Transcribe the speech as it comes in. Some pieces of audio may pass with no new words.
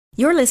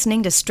You're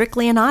listening to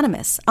Strictly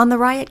Anonymous on the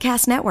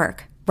Riotcast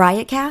Network,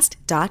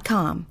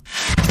 riotcast.com.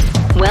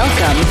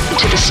 Welcome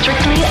to the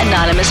Strictly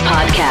Anonymous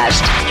podcast.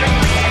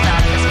 Strictly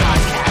Anonymous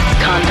podcast.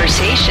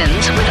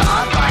 Conversations with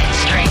online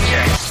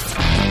strangers.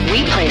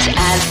 We place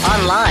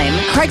ads online.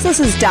 Craigslist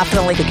is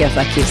definitely the gift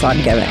that keeps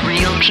on giving.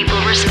 Real people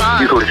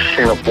respond. You go to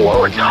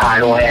Singapore or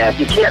Thailand,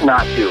 you can't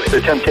not do it.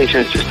 The temptation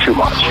is just too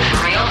much.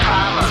 With real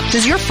problems.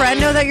 Does your friend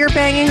know that you're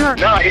banging her?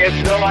 No, he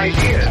has no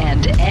idea.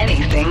 And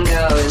anything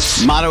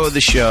goes. Motto of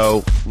the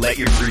show, let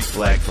your Greek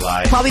flag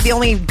fly. Probably the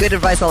only good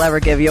advice I'll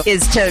ever give you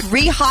is to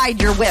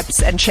re-hide your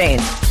whips and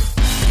chains.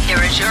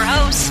 Here is your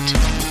host,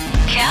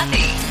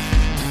 Kathy.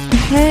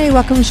 Hey,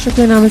 welcome to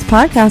Strictly Anonymous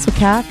Podcast with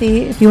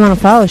Kathy. If you want to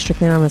follow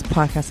Strictly Anonymous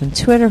Podcast on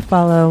Twitter,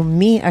 follow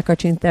me at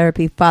Cartoon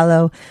Therapy,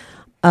 follow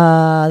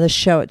the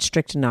show at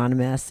Strict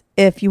Anonymous.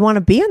 If you want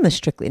to be on the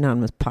Strictly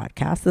Anonymous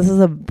Podcast, this is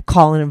a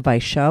call and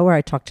advice show where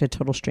I talk to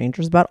total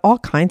strangers about all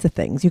kinds of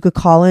things. You could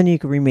call in, you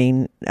could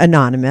remain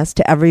anonymous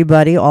to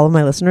everybody, all of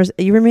my listeners.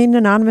 You remain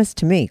anonymous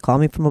to me. Call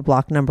me from a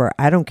block number.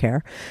 I don't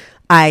care.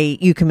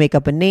 You can make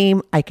up a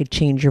name. I could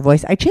change your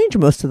voice. I change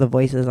most of the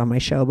voices on my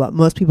show, but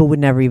most people would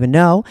never even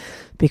know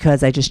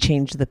because I just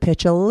changed the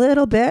pitch a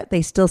little bit.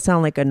 They still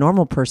sound like a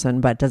normal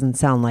person, but doesn't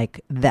sound like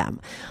them.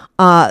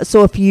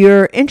 So if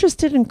you're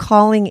interested in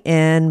calling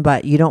in,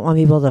 but you don't want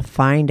people to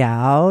find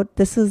out,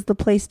 this is the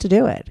place to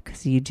do it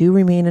because you do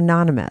remain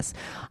anonymous.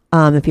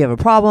 If you have a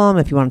problem,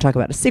 if you want to talk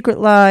about a secret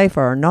life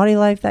or a naughty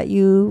life that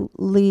you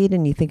lead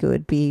and you think it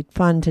would be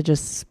fun to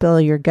just spill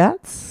your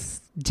guts,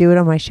 do it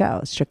on my show,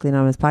 Strictly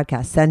Anonymous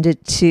Podcast. Send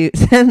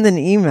an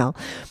email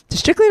to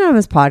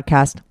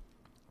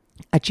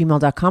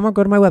strictlyanonymouspodcast@gmail.com or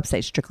go to my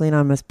website,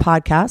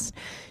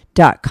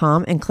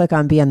 strictlyanonymouspodcast.com, and click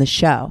on Be on the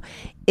Show.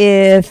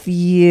 If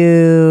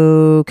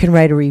you can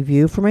write a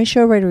review for my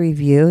show, write a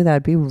review.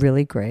 That'd be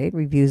really great.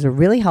 Reviews are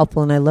really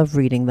helpful and I love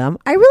reading them.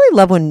 I really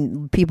love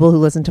when people who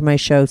listen to my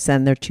show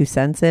send their 2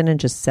 cents in and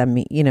just send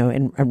me,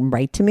 and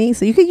write to me.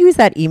 So you could use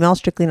that email,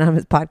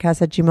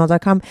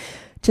 strictlyanonymouspodcast@gmail.com,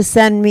 to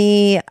send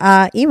me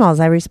emails.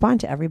 I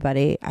respond to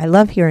everybody. I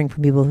love hearing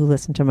from people who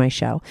listen to my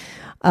show.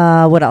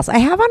 What else? I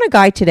have on a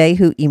guy today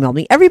who emailed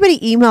me. Everybody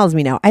emails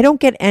me now. I don't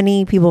get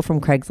any people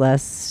from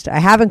Craigslist. I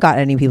haven't got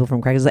any people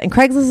from Craigslist. And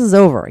Craigslist is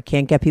over. I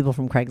can't get people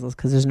from Craigslist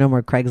because there's no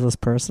more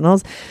Craigslist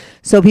personals.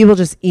 So people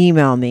just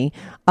email me.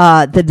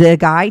 The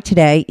guy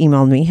today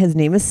emailed me. His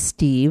name is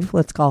Steve.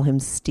 Let's call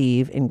him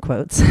Steve in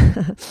quotes.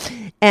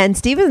 And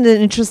Steve is an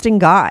interesting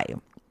guy.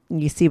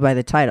 You see by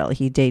the title,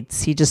 he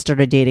just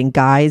started dating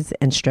guys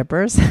and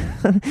strippers.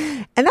 And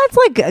that's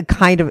like a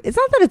kind of, it's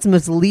not that it's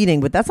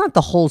misleading, but that's not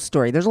the whole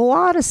story. There's a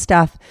lot of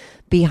stuff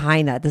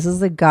behind that. This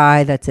is a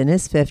guy that's in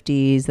his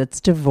 50s, that's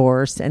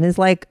divorced, and is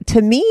like,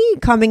 to me,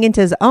 coming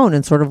into his own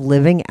and sort of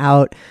living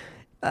out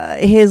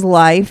his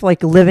life,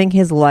 like living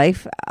his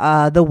life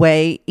the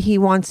way he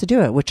wants to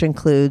do it, which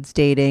includes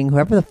dating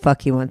whoever the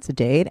fuck he wants to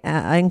date,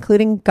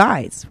 including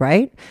guys,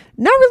 right?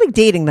 Not really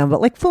dating them,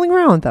 but like fooling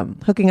around with them,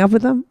 hooking up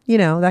with them,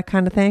 that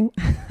kind of thing.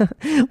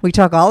 We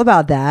talk all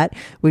about that.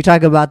 We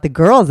talk about the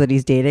girls that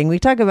he's dating. We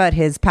talk about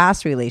his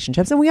past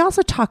relationships. And we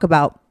also talk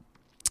about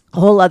a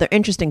whole other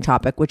interesting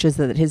topic, which is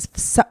that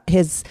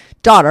his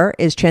daughter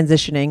is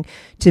transitioning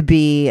to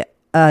be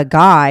a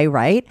guy,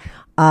 right?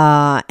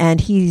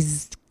 And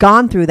he's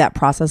gone through that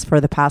process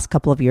for the past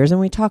couple of years. And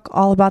we talk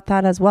all about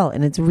that as well.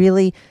 And it's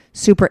really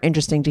super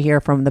interesting to hear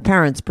from the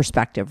parents'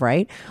 perspective,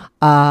 right?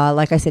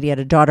 Like I said, he had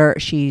a daughter.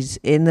 She's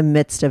in the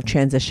midst of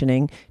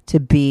transitioning to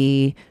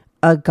be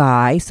a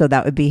guy. So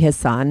that would be his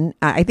son.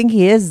 I think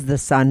he is the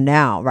son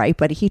now, right?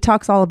 But he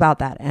talks all about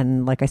that.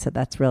 And like I said,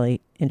 that's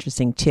really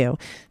interesting too.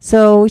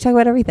 So we talk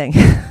about everything.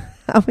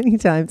 How many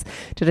times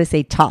did I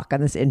say talk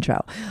on this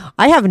intro?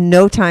 I have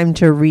no time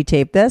to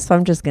retape this, so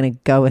I'm just going to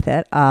go with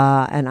it.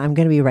 And I'm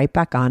going to be right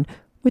back on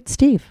with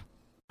Steve.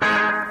 Do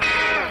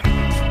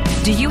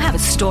you have a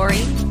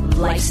story,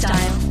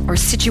 lifestyle, or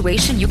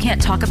situation you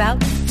can't talk about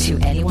to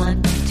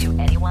anyone?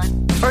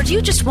 Or do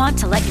you just want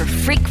to let your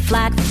freak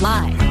flag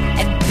fly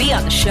and be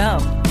on the show?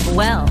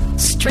 Well,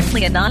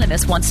 Strictly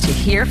Anonymous wants to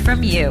hear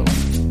from you.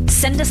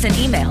 Send us an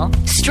email,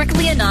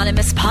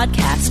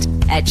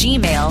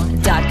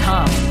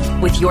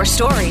 strictlyanonymouspodcast@gmail.com, with your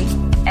story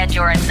and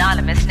your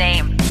anonymous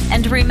name.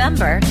 And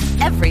remember,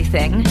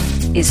 everything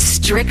is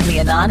strictly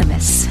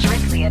anonymous.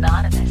 Strictly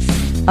anonymous.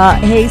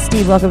 Hey,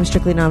 Steve, welcome to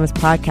Strictly Anonymous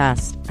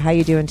Podcast. How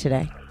you doing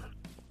today?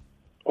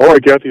 All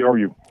right, Kathy, how are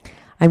you?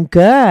 I'm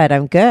good.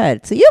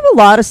 So you have a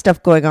lot of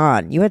stuff going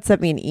on. You had sent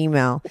me an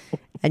email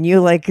and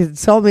you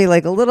told me a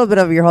little bit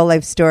of your whole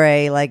life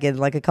story, in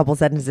a couple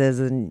sentences.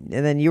 And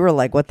then you were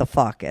like, what the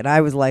fuck? And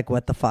I was like,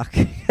 what the fuck?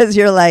 Because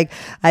you're like,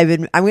 I'm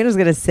just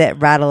going to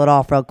rattle it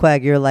off real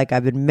quick. You're like,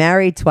 I've been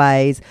married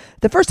twice.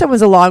 The first time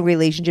was a long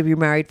relationship. You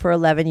were married for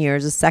 11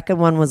 years. The second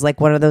one was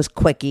like one of those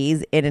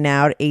quickies, in and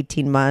out,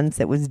 18 months.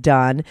 It was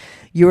done.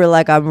 You were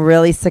like, I'm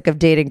really sick of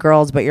dating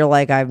girls, but you're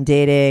like, I'm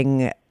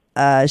dating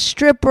a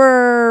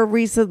stripper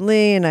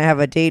recently, and I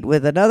have a date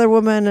with another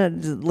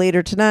woman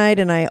later tonight.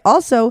 And I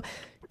also,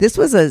 this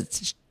was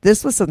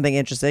something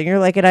interesting. You're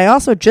like, and I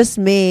also just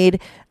made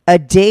a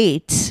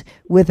date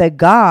with a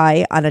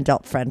guy on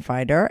Adult Friend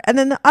Finder. And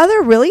then the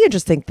other really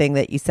interesting thing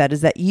that you said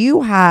is that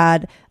you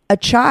had a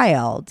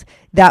child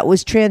that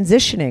was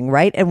transitioning,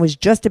 right? And was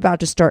just about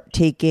to start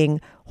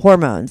taking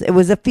hormones. It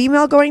was a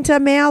female going to a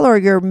male, or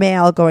your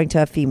male going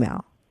to a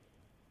female?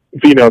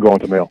 Female going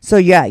to male. So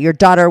yeah, your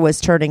daughter was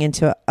turning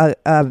into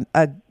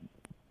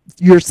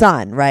your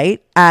son,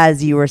 right?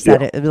 As you were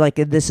said, it like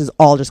this is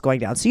all just going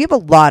down. So you have a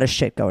lot of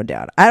shit going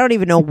down. I don't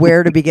even know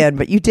where to begin,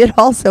 but you did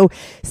also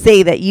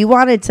say that you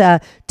wanted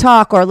to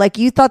talk, or like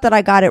you thought that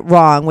I got it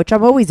wrong, which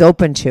I'm always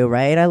open to,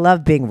 right? I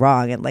love being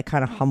wrong. It like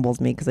kind of humbles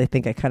me because I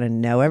think I kind of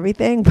know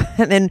everything.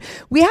 But then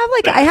we have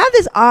like, I have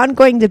this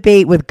ongoing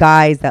debate with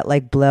guys that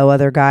like blow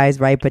other guys,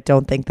 right? But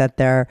don't think that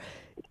they're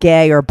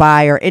gay or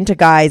bi or into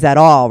guys at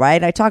all,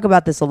 right? I talk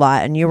about this a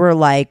lot, and you were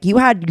like, you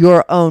had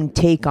your own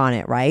take on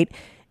it, right?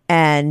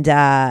 And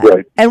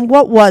right. And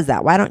what was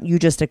that? Why don't you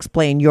just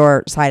explain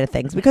your side of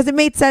things? Because it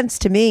made sense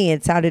to me.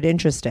 It sounded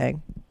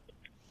interesting.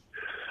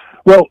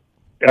 Well,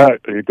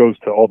 it goes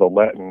to all the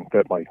Latin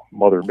that my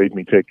mother made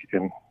me take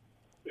in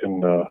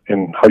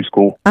high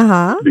school.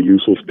 The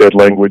useless dead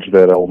language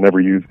that I'll never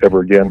use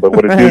ever again. But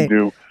what it did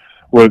do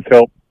was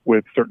help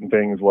with certain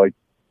things, like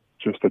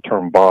just the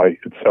term bi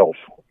itself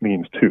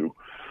means two.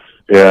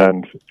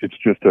 And it's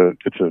just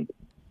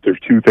there's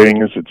two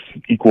things. It's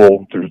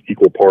equal. There's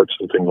equal parts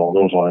and things along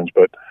those lines.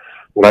 But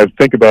when I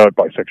think about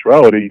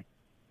bisexuality,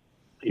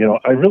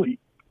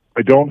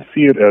 I don't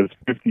see it as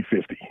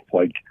 50-50.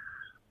 Like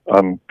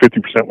I'm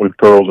 50% with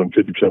girls and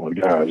 50%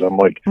 with guys. I'm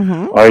like,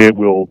 I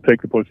will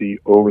take the pussy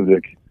over the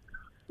dick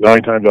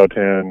 9 times out of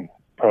 10.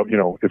 Probably,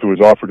 if it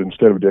was offered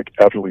instead of a dick,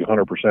 absolutely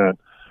 100%.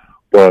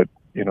 But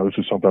this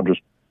is something I'm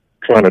just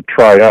trying to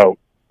try out.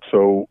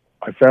 So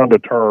I found a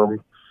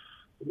term,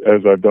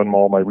 as I've done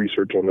all my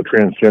research on the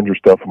transgender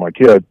stuff for my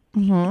kid,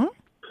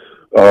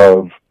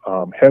 of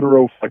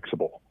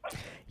heteroflexible.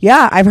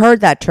 Yeah, I've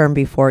heard that term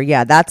before.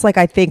 Yeah, that's like,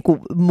 I think,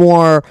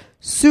 more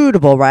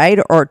suitable, right?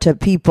 Or to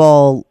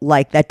people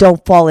like that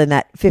don't fall in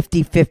that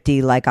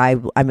 50-50, like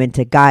I'm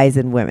into guys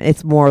and women.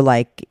 It's more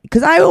like,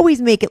 because I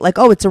always make it like,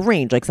 oh, it's a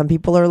range. Like some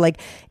people are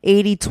like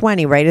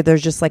 80-20, right?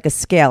 There's just like a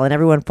scale and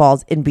everyone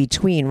falls in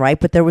between, right?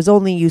 But there was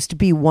only used to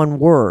be one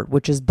word,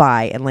 which is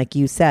bi. And like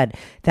you said,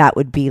 that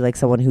would be like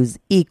someone who's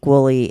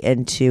equally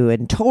into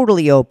and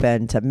totally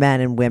open to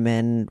men and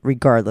women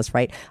regardless,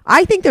 right?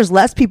 I think there's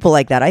less people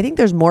like that. I think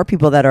there's more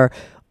people that are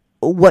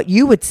what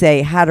you would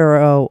say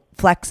hetero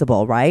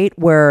flexible, right?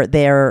 Where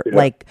they're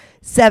like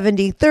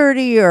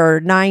 70-30 or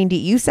 90.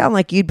 You sound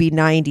like you'd be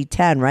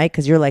 90-10, right?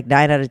 Because you're like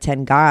 9 out of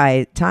 10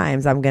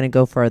 times I'm going to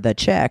go for the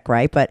chick,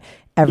 right? But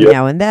every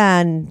now and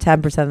then,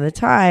 10% of the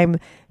time,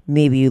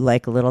 maybe you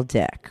like a little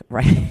dick,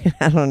 right?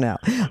 I don't know.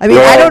 I mean,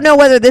 I don't know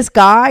whether this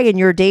guy and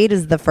your date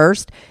is the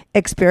first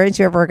experience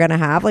you're ever going to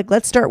have. Like,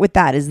 let's start with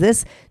that. Is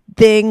this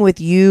thing with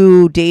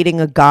you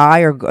dating a guy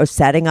or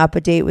setting up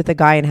a date with a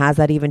guy, and has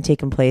that even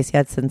taken place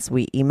yet since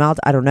we emailed?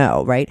 I don't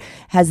know, right?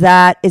 Is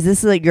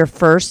this like your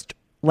first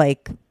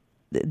like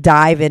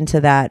dive into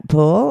that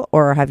pool,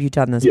 or have you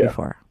done this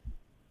before?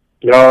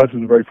 No, this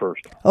is the very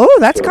first. Oh,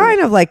 that's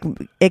kind of like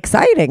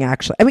exciting,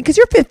 actually. I mean, because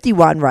you're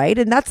 51, right?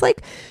 And that's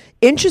like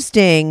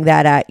interesting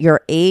that at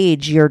your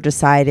age you're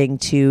deciding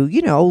to,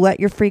 let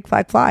your freak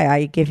flag fly.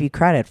 I give you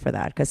credit for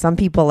that, because some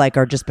people like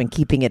are just been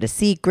keeping it a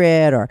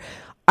secret, or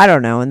I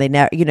don't know, and they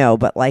never,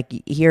 but like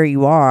here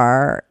you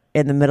are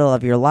in the middle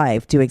of your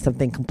life doing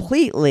something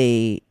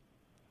completely,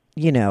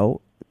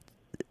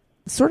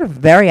 sort of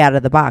very out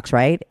of the box,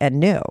 right?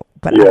 And new.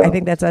 But I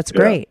think that's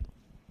great.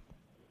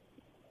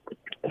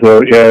 So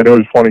and it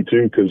was funny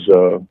too, because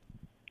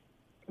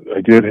I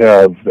did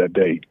have that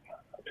date,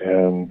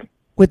 and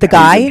with the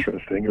guy.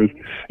 Interesting.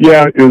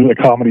 It was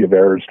a comedy of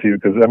errors too,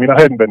 because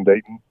I hadn't been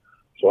dating,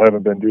 so I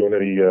haven't been doing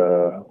any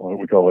what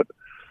we call it,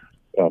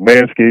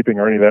 manscaping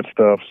or any of that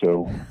stuff.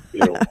 So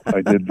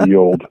I did the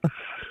old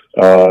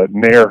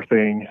Nair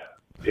thing,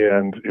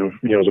 and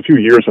it was a few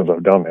years since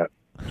I've done that.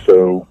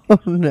 So I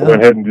went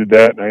ahead and did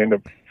that, and I ended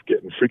up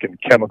getting freaking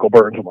chemical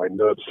burns on my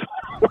nuts.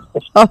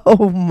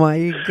 Oh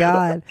my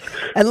God.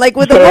 And like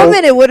with a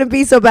woman, it wouldn't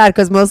be so bad,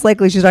 because most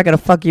likely she's not going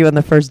to fuck you on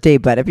the first date.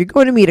 But if you're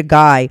going to meet a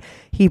guy,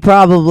 you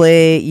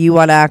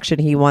want action,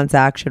 he wants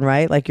action,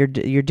 right? Like you're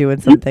doing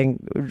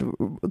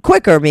something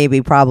quicker,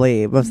 maybe,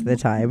 probably most of the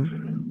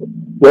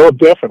time. Well,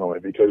 definitely,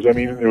 because it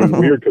was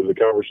weird, because the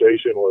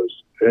conversation was,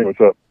 hey,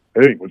 what's up?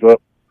 Hey, what's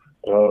up?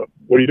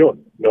 What are you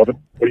doing?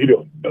 Nothing. What are you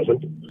doing?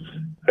 Nothing.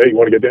 Hey, you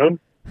want to get down?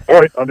 All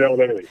right, I'm down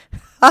with anything.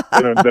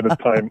 And then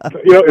it's time.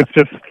 It's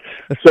just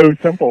so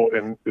simple,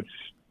 and it's.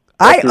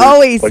 I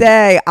always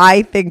say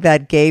I think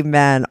that gay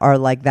men are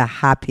like the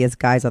happiest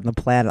guys on the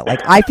planet. Like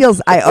I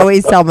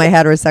always tell my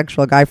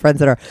heterosexual guy friends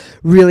that are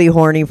really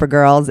horny for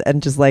girls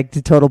and just like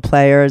the total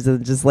players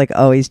and just like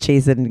always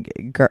chasing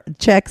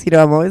chicks.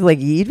 I'm always like,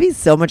 you'd be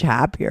so much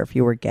happier if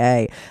you were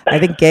gay. I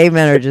think gay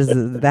men are just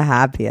the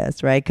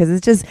happiest, right? Because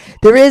it's just,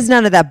 there is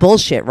none of that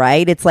bullshit,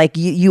 right? It's like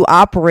you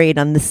operate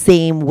on the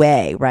same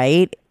way,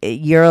 right?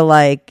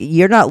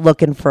 You're not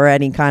looking for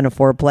any kind of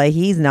foreplay.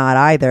 He's not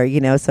either,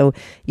 so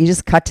you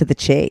just cut to the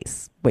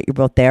chase. what you're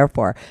both there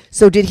for.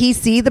 So did he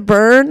see the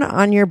burn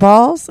on your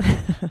balls?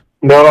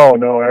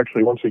 No.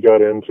 Actually, once we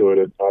got into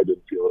it, I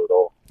didn't feel it at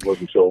all. It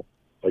wasn't until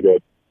I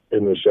got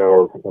in the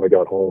shower when I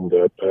got home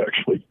that I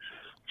actually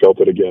felt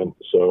it again.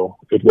 So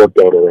it worked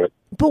out all right.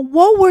 But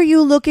what were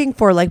you looking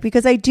for? Like,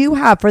 because I do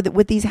have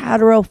with these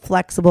hetero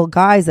flexible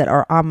guys that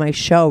are on my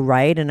show,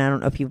 right? And I don't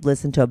know if you've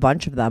listened to a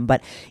bunch of them,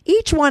 but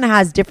each one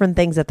has different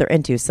things that they're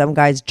into. Some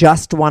guys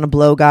just want to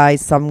blow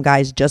guys. Some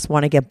guys just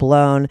want to get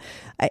blown.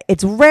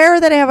 It's rare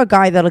that I have a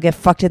guy that'll get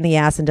fucked in the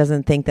ass and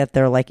doesn't think that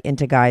they're like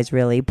into guys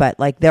really. But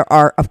like there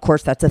are, of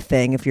course, that's a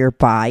thing if you're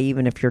bi,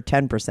 even if you're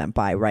 10%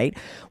 bi, right?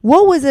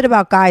 What was it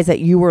about guys that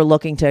you were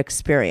looking to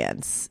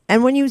experience?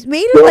 And when you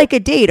made it like a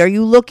date, are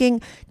you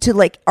looking to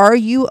like, are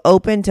you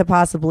open to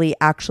possibly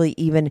actually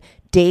even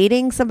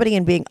dating somebody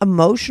and being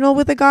emotional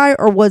with a guy,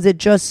 or was it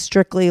just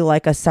strictly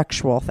like a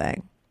sexual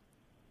thing?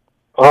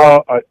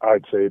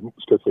 I'd say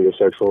strictly a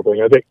sexual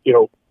thing. I think,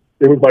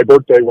 it was my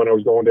birthday when I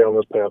was going down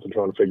this path and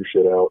trying to figure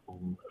shit out.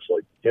 And it's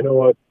like, you know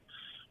what?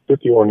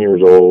 51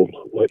 years old,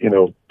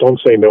 don't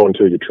say no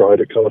until you tried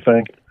it kind of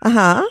thing.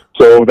 Uh-huh.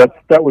 So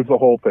that was the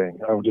whole thing.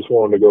 I just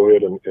wanted to go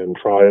ahead and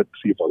try it,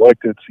 see if I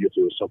liked it, see if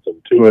there was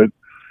something to it.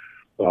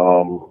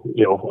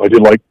 I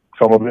did like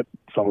some of it.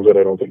 Some of it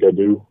I don't think I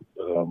do.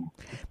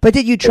 But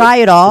did you try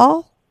it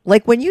all?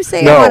 Like when you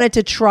say no. I wanted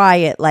to try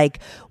it, like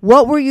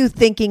what were you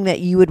thinking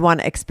that you would want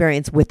to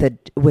experience with a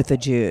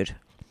Jude?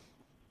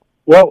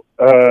 Well,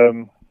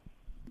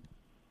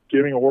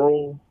 giving a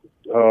whirl,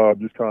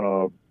 just kind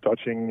of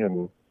touching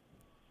and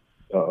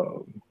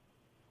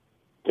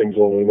things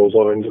along those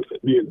lines.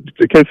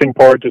 The kissing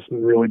part just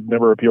really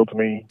never appealed to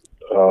me.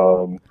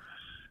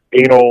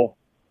 Anal,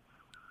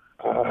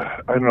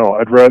 I don't know.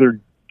 I'd rather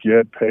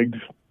get pegged,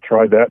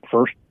 try that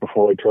first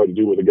before I try to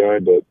do with a guy.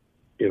 But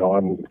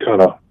I'm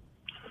kind of,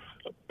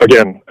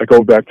 again, I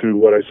go back to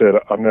what I said.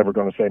 I'm never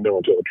going to say no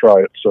until I try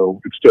it. So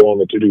it's still on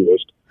the to-do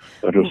list.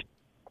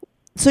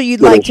 So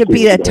you'd like to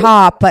be a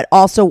top, but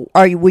also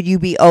would you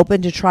be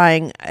open to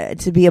trying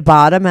to be a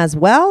bottom as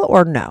well,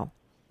 or no?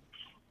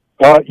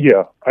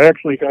 Yeah, I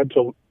actually had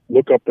to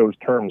look up those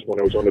terms when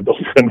I was on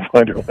Adult Friend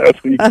Finder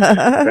last week.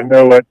 I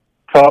know what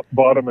top,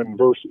 bottom, and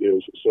verse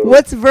is. So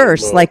what's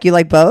verse? Like you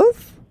like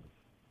both?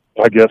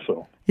 I guess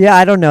so. Yeah,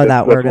 I don't know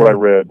that word. That's what I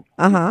read.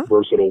 Uh-huh.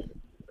 Versatile.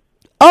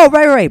 Oh,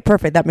 right.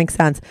 Perfect. That makes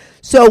sense.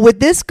 So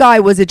with this guy,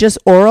 was it just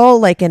oral?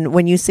 Like, and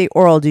when you say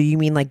oral, do you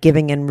mean like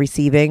giving and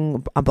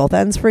receiving on both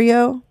ends for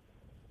you?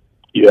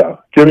 Yeah,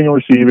 giving and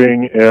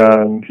receiving,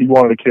 and he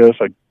wanted to kiss.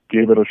 I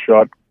gave it a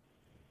shot.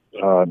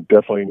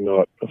 Definitely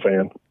not a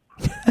fan.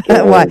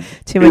 What?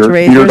 Too much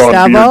razor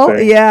stubble?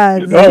 Yeah.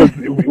 No,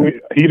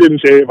 he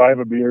didn't shave. I have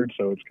a beard,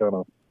 so it's kind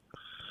of,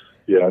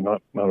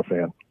 not a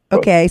fan.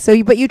 Okay,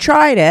 but you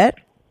tried it.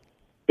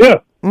 Yeah.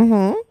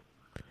 Mm-hmm.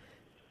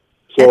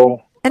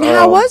 So. And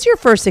how was your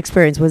first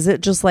experience? Was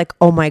it just like,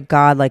 oh my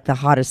God, like the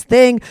hottest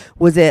thing?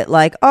 Was it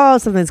like, oh,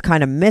 something's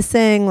kind of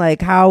missing?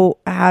 Like how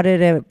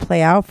did it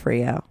play out for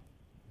you?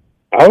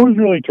 I was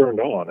really turned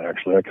on,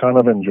 actually. I kind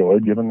of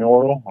enjoyed giving the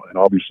oral and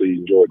obviously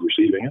enjoyed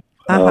receiving it.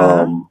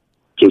 Uh-huh.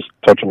 Just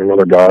touching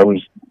another guy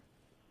was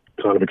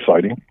kind of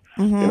exciting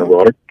and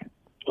erotic.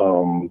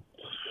 I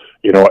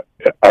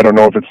don't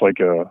know if it's like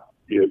the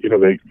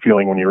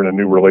feeling when you're in a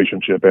new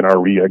relationship,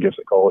 NRE, I guess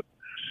they call it.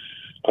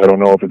 I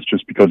don't know if it's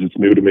just because it's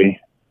new to me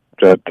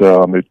that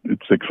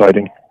it's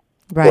exciting.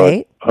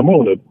 Right. But I'm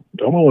willing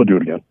to do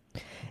it again.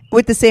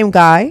 With the same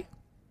guy?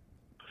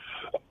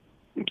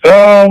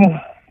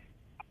 I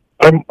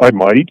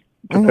might.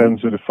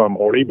 Depends if I'm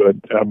horny, but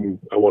I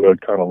want to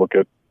kind of look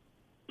at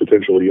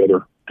potentially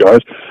other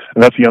guys.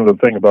 And that's the other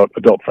thing about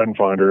Adult Friend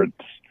Finder. It's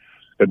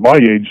at my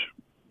age,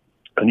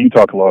 and you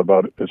talk a lot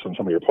about this on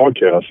some of your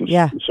podcasts, is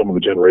some of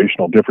the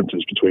generational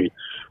differences between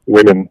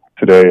women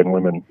today and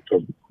women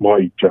of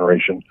my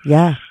generation.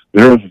 Yeah.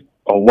 There's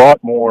a lot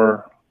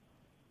more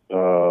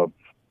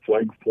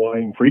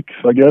flag-flying freaks,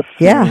 I guess,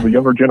 in the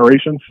younger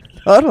generations.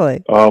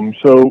 Totally.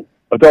 So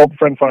Adult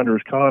Friend Finder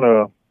is kind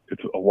of,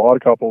 it's a lot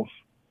of couples,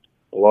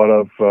 a lot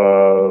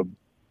of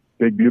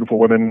big, beautiful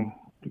women,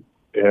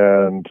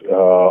 and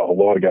a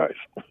lot of guys.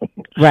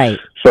 Right.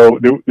 So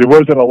there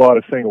wasn't a lot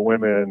of single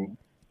women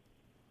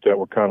that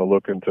were kind of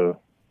looking to,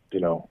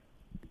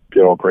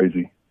 get all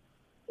crazy.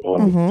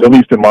 At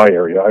least in my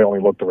area. I only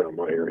looked around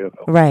my area,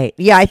 though. Right.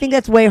 Yeah, I think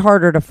that's way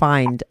harder to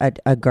find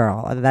a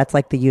girl. That's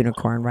like the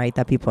unicorn, right,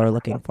 that people are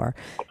looking for.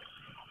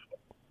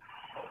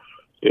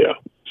 Yeah.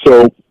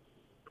 So,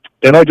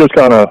 and I just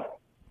kind of,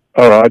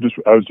 I don't know,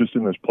 I was just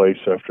in this place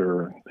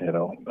after,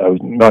 I was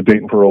not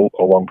dating for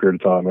a long period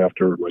of time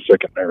after my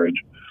second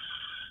marriage.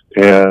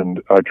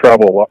 And I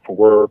travel a lot for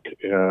work,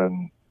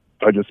 and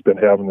I just been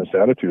having this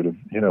attitude of,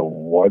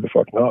 why the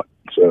fuck not?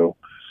 So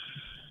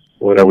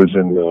when I was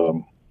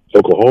in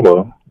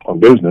Oklahoma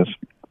on business,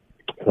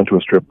 I went to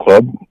a strip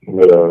club,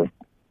 met a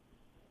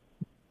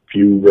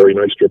few very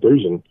nice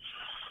strippers, and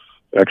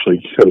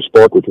actually had a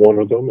spark with one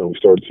of them, and we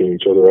started seeing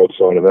each other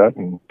outside of that,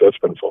 and that's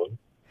been fun.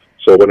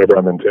 So whenever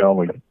I'm in town,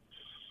 we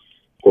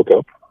hook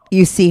up.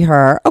 You see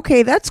her.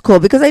 Okay, that's cool,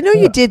 because I know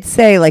you did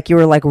say like you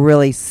were like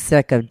really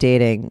sick of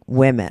dating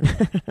women.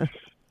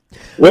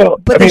 Well,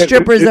 but the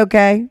stripper's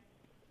okay.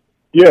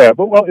 Yeah,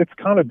 but it's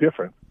kind of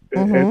different.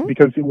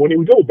 Because when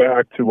you go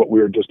back to what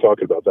we were just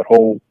talking about, that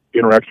whole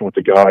interaction with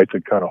the guy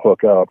to kind of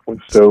hook up was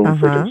so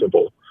freaking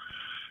simple.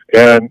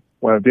 And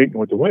when I'm dating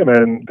with the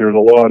women, there's a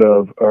lot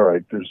of, all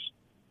right, there's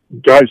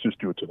guys just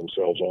do it to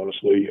themselves,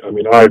 honestly. I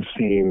mean, I've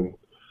seen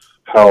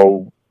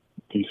how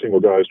these single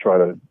guys try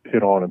to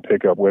hit on and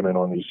pick up women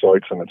on these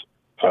sites, and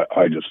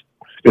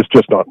it's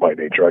just not my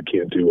nature. I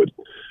can't do what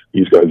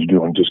these guys are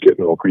doing, just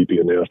getting all creepy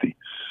and nasty.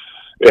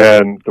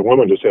 And the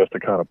woman just has to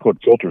kind of put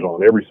filters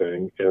on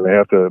everything, and they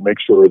have to make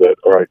sure that,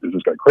 all right, is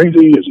this guy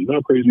crazy? Is he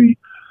not crazy?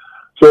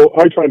 So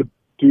I try to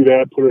do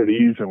that, put it at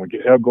ease, and we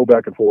go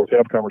back and forth,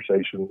 have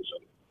conversations,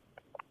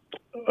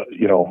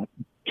 and,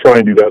 try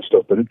and do that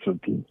stuff. But it's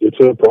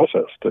a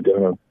process to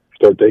kind of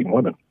start dating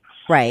women.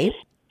 Right.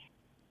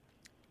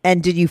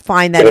 And did you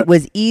find that it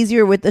was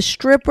easier with the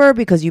stripper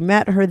because you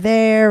met her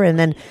there, and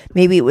then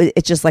maybe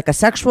it's just like a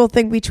sexual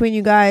thing between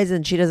you guys,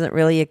 and she doesn't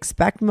really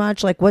expect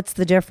much? Like, what's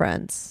the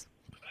difference?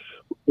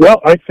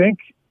 Well,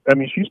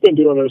 she's been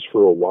doing this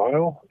for a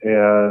while,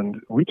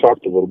 and we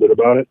talked a little bit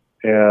about it.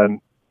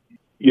 And,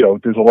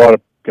 there's a lot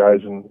of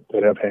guys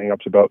that have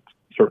hang-ups about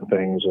certain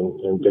things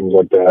and things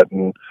like that.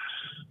 And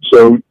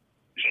so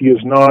she is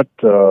not,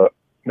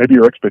 maybe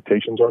her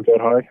expectations aren't that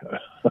high,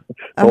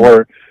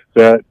 or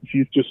that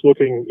she's just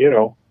looking,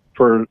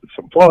 for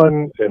some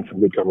fun and some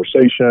good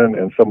conversation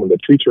and someone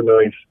that treats her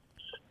nice.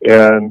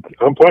 And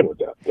I'm fine with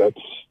that.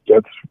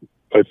 That's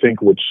I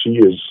think, what she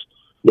is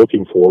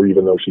looking for,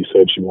 even though she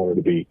said she wanted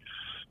to be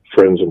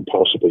friends and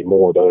possibly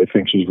more. But I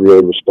think she's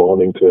really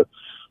responding to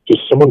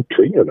just someone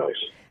treating her nice.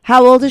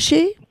 How old is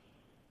she?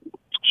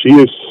 She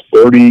is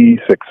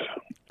 36.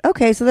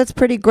 Okay, so that's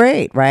pretty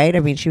great, right? I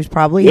mean, she was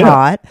probably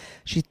hot.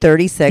 She's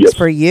 36. Yes.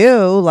 For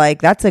you,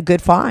 like, that's a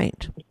good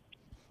find.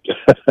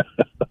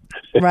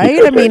 Right?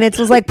 Okay. I mean, it's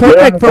just like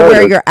perfect for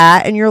where you're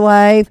at in your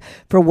life,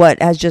 for what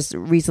has just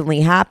recently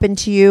happened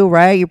to you,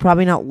 right? You're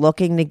probably not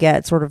looking to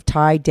get sort of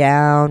tied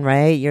down,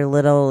 right? You're a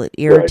little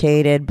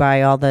irritated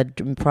by all the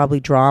probably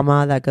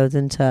drama that goes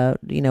into,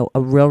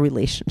 a real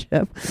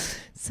relationship.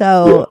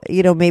 So,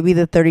 maybe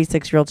the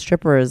 36-year-old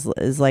stripper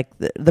is like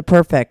the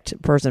perfect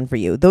person for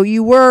you. Though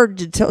you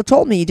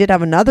told me you did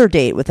have another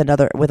date with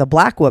a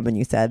black woman.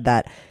 You said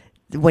that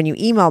when you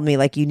emailed me,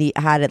 like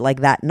had it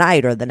like that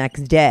night or the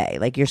next day.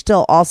 Like, you're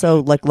still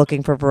also like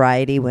looking for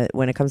variety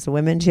when it comes to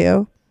women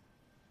too.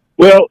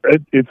 Well,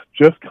 it's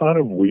just kind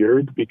of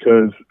weird,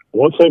 because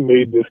once I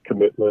made this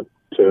commitment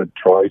to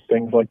try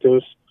things like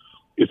this,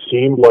 it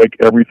seemed like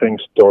everything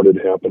started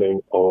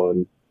happening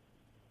on,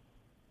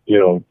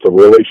 the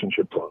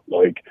relationship front.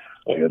 Like,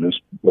 I had this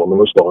woman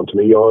respond to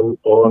me on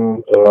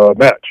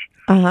Match.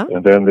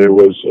 And then there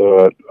was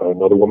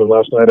another woman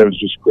last night. I was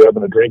just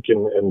grabbing a drink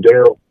and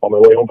dinner on my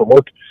way home from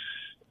work.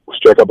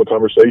 Struck up a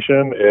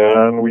conversation,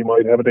 and we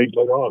might have a date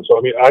later on. So,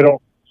 I mean,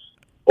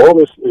 all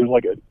this is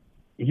like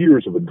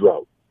years of a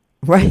drought.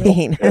 Right.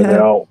 And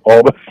now,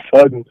 all of a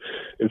sudden,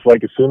 it's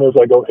like as soon as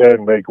I go ahead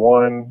and make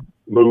one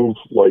move,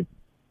 like,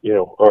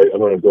 all right, I'm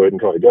going to go ahead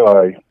and try a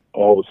guy,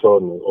 all of a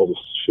sudden, all this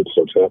shit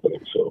starts happening.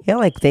 So yeah,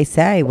 like they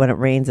say, when it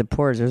rains, it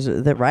pours.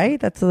 Is that right?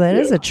 That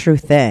is a true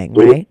thing,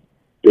 right?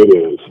 It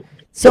is.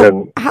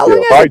 So how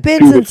long has it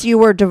been since you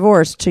were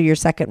divorced to your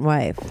second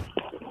wife?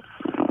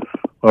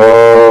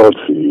 Let's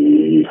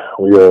see.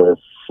 We are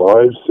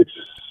 5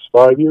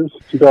 years.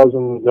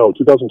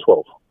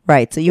 2012.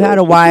 Right. So you had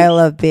a while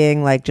of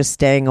being like just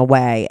staying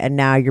away, and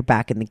now you're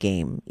back in the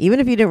game. Even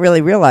if you didn't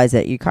really realize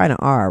it, you kind of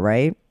are,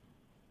 right?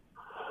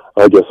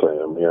 I guess I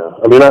am, yeah.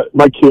 I mean,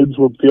 my kids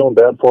were feeling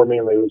bad for me,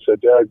 and they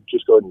said, Dad,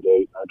 just go ahead and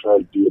date. I tried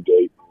to do a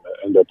date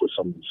and end up with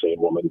some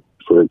insane woman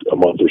for a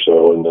month or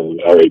so, and then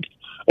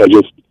I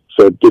just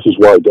said, this is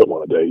why I don't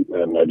want to date,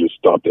 and I just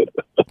stopped it.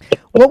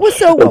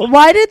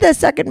 Why did the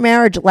second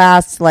marriage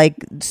last like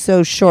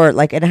so short?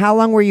 Like, and how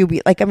long were you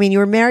you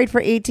were married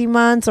for 18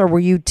 months, or were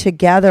you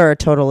together a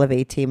total of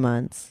 18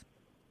 months?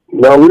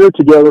 No, we were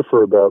together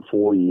for about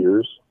 4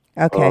 years.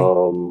 Okay.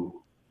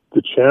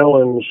 The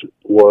challenge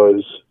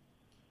was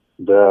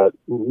that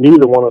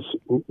neither one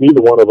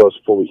of us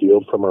fully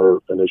healed from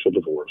our initial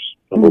divorce,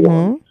 number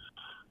one.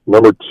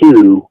 Number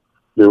two,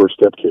 there were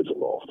stepkids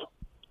involved.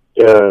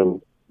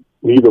 And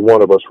neither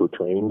one of us were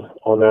trained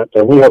on that.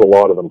 And we had a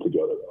lot of them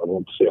together. I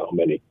won't say how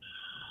many,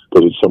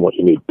 because it's somewhat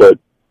unique. But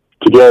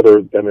together,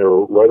 and they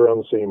were right around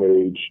the same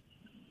age.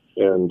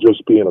 And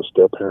just being a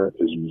step-parent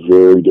is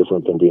very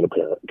different than being a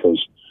parent.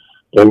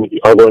 And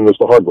I learned this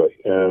the hard way.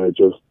 And it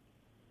just,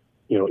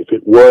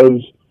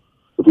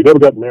 if we never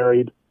got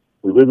married,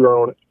 we lived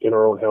in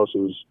our own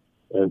houses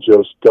and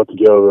just got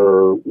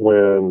together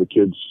when the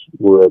kids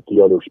were at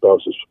the other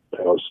spouse's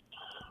house,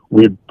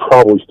 we'd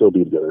probably still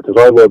be together, because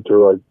I loved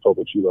her. I felt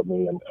that she loved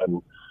me. And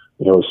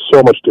it's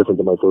so much different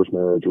than my first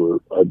marriage, where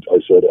I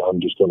said, I'm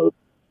just going to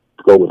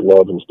go with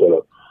love instead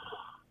of,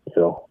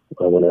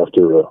 I went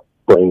after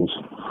brains.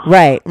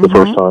 Right. The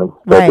first time.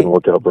 That didn't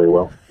work out very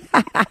well.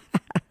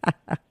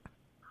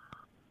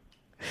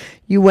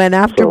 You went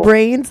after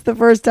brains the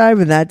first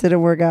time, and that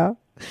didn't work out.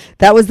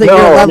 That was your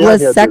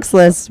loveless,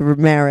 sexless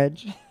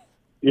marriage.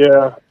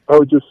 Yeah, I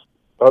was just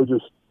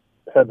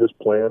had this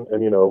plan,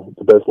 and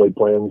the best laid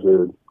plans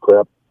are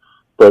crap.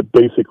 But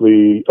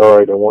basically, all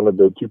right, I wanted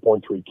the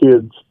 2.3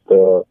 kids.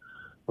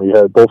 We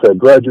both had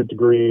graduate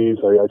degrees.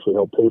 I actually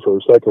helped pay for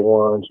her second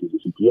one. She was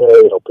a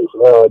CPA, helped pay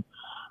for that.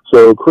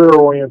 So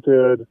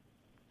career-oriented,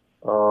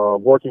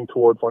 working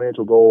toward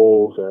financial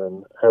goals,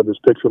 and had this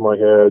picture in my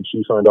head.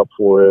 She signed up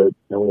for it,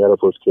 and we had our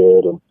first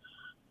kid. And,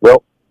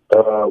 well,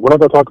 we're not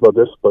going to talk about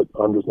this, but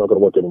I'm just not going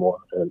to work anymore.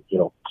 And,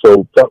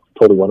 so that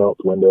totally went out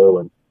the window.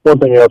 And one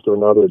thing after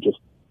another, it just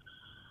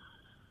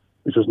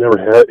never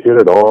hit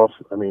it off.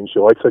 I mean, she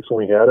liked sex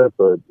when we had it,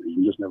 but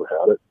we just never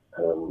had it.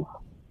 And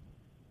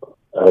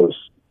I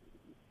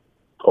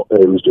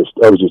was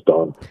just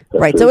done.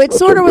 Right. So it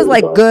sort of was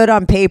like good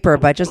on paper,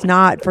 but just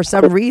not, for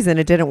some reason,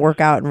 it didn't work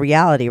out in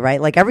reality,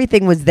 right? Like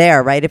everything was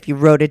there, right? If you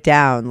wrote it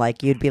down,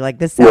 like you'd be like,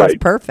 this sounds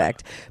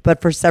perfect.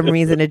 But for some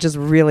reason, it just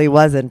really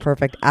wasn't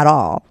perfect at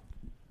all.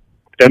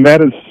 And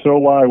that is so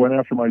why I went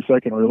after my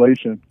second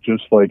relation,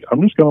 just like,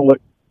 I'm just going to let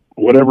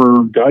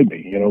whatever guide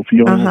me,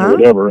 feelings or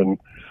whatever. And,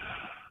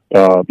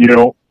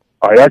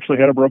 I actually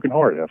had a broken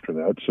heart after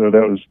that, so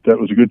that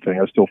was a good thing.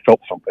 I still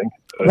felt something,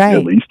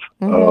 at least.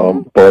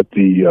 Mm-hmm. But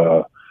it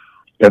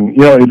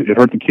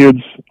hurt the kids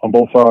on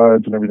both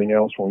sides and everything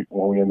else when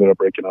we ended up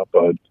breaking up.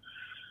 But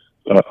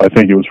I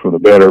think it was for the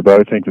better.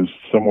 But I think there's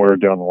somewhere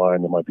down the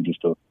line there might be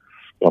just a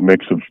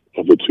mix of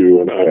the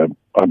two, and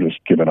I'm just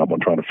giving up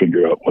on trying to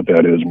figure out what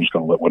that is. I'm just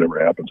going to let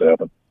whatever happens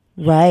happen.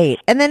 Right.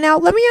 And then now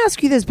let me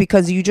ask you this,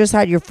 because you just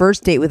had your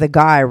first date with a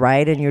guy,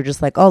 right? And you're just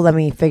like, oh, let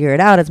me figure it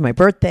out. It's my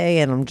birthday.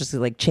 And I'm just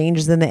like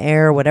changes in the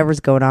air, whatever's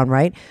going on,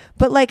 right?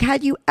 But like,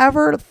 had you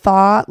ever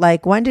thought,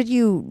 like, when did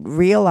you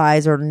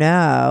realize or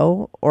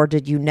know, or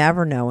did you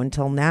never know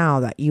until now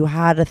that you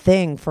had a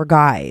thing for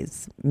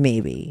guys,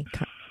 maybe?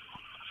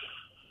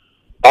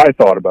 I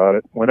thought about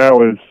it when I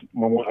was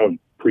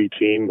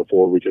preteen,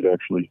 before we could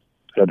actually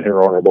had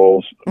hair on our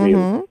balls. Me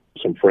and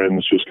some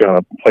friends just kind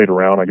of played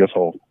around. I guess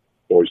I'll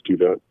always do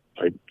that,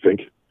 I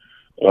think.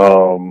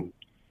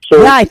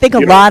 I think a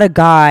lot of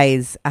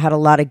guys had a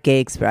lot of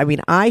gay experience. I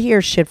mean, I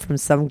hear shit from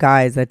some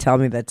guys that tell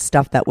me that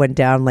stuff that went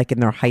down like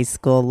in their high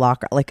school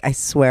locker. Like, I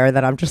swear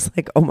that I'm just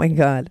like, oh my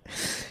God.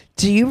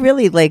 Do you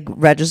really like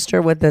register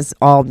what this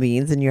all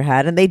means in your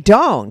head? And they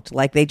don't.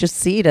 Like, they just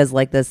see it as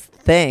like this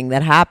thing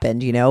that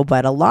happened,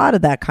 but a lot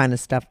of that kind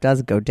of stuff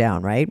does go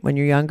down, right? When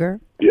you're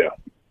younger? Yeah.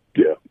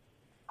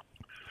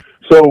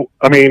 So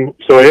I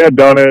had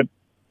done it.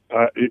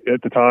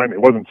 At the time,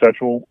 it wasn't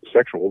sexual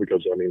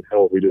because,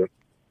 hell, we didn't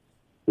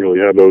really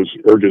have those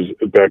urges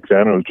back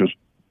then. It was just,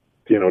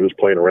 just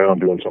playing around,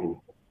 doing something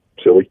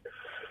silly.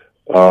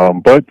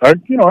 But I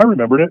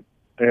remembered it,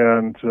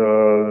 and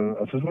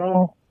I said,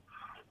 well,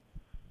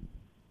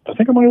 I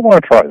think I might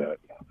want to try that.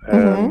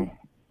 And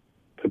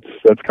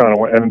that's kind of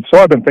what, and so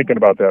I've been thinking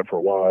about that for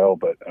a while,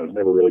 but I was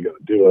never really going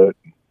to do it.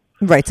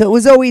 Right. So it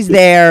was always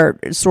there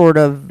sort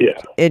of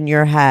in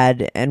your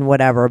head and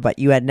whatever, but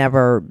you had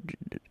never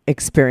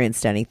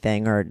experienced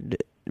anything,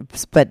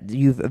 but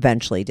you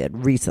eventually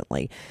did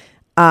recently.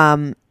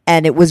 And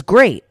it was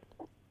great.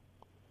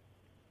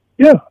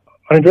 Yeah,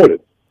 I enjoyed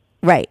it.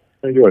 Right.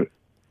 I enjoyed it.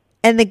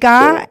 And the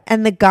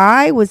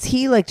guy, was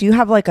he like, do you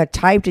have like a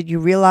type? Did you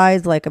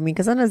realize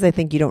because sometimes I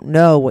think you don't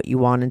know what you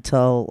want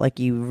until like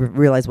you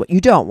realize what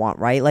you don't want,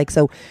 right? Like,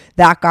 so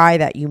that guy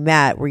that you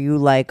met, were you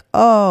like,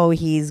 oh,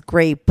 he's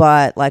great,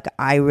 but like,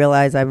 I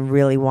realize I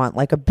really want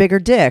like a bigger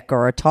dick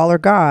or a taller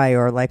guy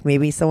or like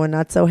maybe someone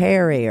not so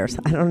hairy or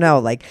I don't know.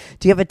 Like,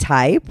 do you have a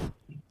type?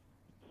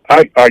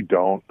 I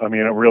don't. I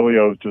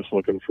was just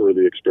looking for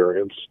the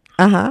experience.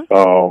 But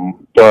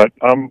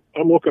I'm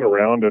looking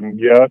around, and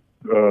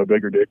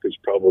bigger dick is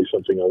probably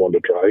something I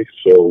wanted to try.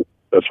 So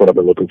that's what I've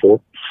been looking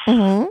for.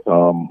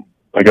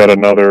 I got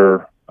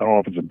another, I don't know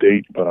if it's a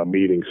date, but I'm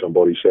meeting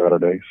somebody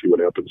Saturday, see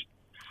what happens.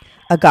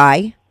 A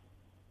guy?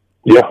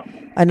 Yeah.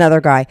 Another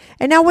guy.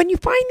 And now when you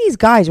find these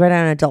guys right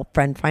on Adult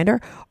Friend Finder,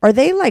 are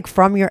they like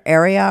from your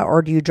area,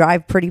 or do you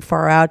drive pretty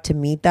far out to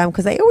meet them?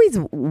 Because I always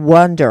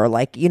wonder,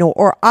 like,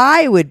 or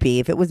I would be,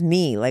 if it was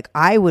me, like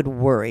I would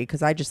worry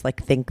because I just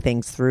like think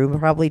things through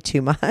probably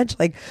too much.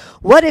 Like,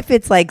 what if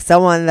it's like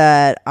someone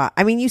that,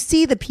 you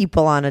see the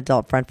people on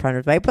Adult Friend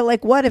Finder, right? But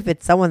like, what if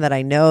it's someone that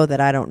I know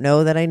that I don't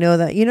know that I know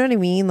that, you know what I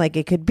mean? Like,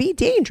 it could be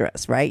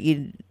dangerous,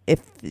 right?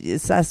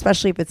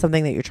 Especially if it's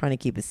something that you're trying to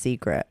keep a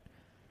secret.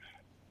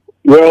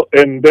 Well,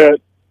 and that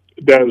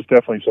is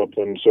definitely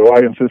something. So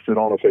I insisted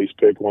on a face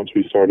pic once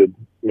we started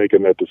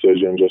making that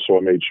decision, just so I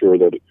made sure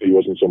that he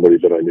wasn't somebody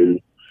that I knew.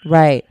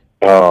 Right.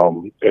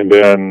 And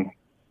then,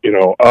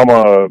 I'm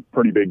a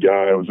pretty big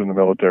guy. I was in the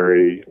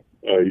military.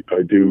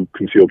 I do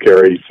conceal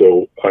carry,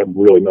 so I'm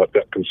really not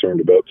that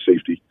concerned about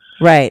safety.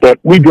 Right. But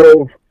we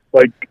drove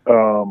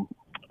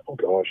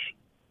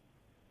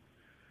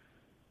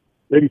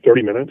maybe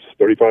 30 minutes,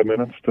 35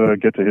 minutes to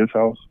get to his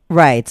house.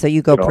 Right. So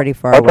you go pretty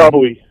far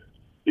away.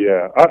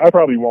 I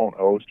probably won't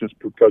host just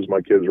because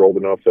my kids are old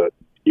enough that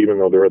even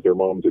though they're at their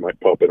mom's, they might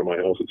pop into my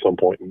house at some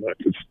point, and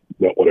that's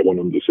not what I want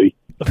them to see.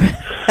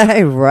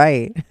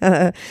 Right.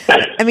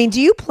 I mean,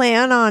 do you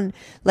plan on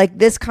like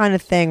this kind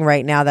of thing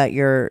right now that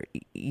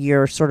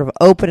you're sort of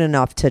open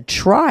enough to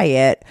try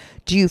it?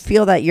 Do you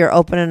feel that you're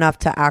open enough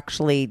to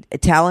actually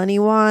tell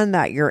anyone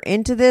that you're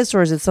into this,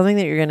 or is it something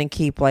that you're going to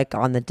keep like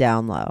on the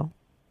down low?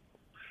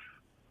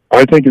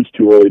 I think it's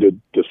too early to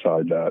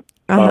decide that.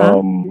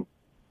 I'm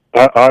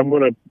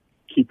going to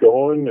keep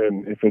going,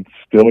 and if it's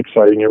still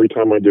exciting every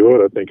time I do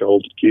it, I think I'll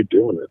keep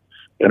doing it.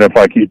 And if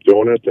I keep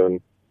doing it, then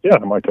yeah,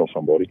 I might tell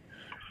somebody.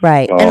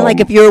 Right. And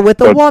like if you're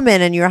with a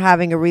woman and you're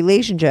having a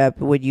relationship,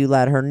 would you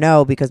let her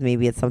know, because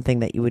maybe it's something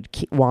that you would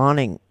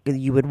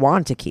you would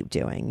want to keep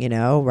doing, you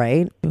know,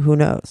 right? Who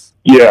knows?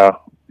 Yeah,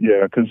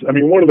 because I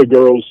mean, one of the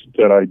girls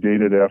that I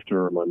dated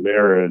after my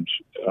marriage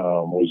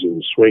was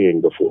in swinging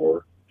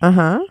before.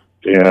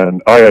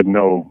 And I had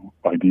no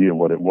idea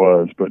what it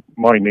was, but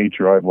my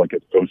nature, I have like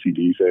an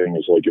OCD thing,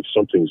 is like if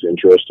something's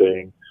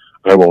interesting,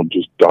 I will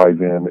just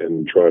dive in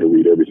and try to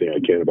read everything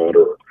I can about it,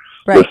 or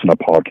listen to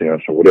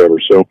podcasts or whatever.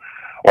 So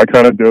I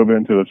kind of dove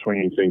into the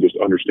swinging thing, just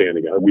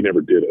understanding it. We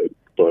never did it,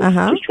 but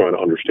just trying to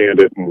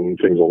understand it and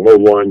things along those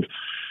lines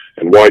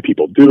and why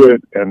people do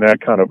it. And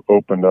that kind of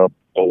opened up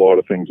a lot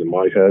of things in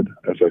my head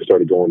as I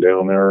started going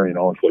down there. You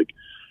know, it's like,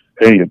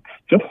 hey, it's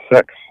just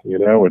sex, you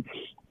know, it's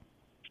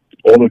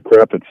all the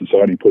crap that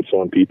society puts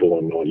on people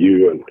and on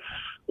you, and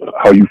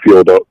how you feel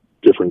about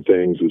different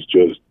things is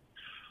just,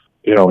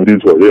 you know, it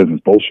is what it is.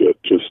 It's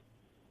bullshit. Just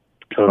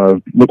kind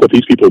of look what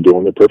these people are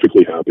doing. They're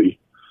perfectly happy,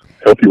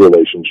 healthy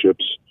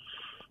relationships.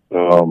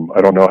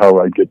 I don't know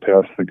how I'd get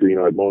past the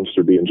green-eyed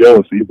monster being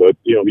jealousy, but,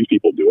 you know, these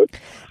people do it.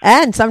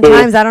 And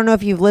sometimes, I don't know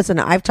if you've listened,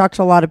 I've talked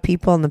to a lot of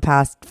people in the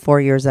past 4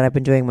 years that I've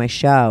been doing my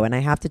show, and I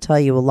have to tell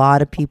you, a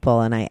lot of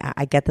people, and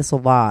I get this a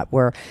lot,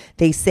 where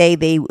they say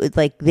they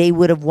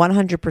would have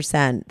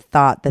 100%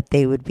 thought that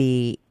they would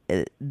be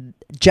the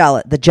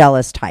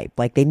jealous type.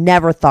 Like they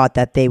never thought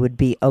that they would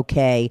be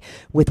okay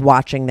with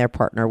watching their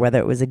partner, whether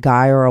it was a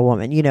guy or a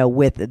woman, you know,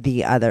 with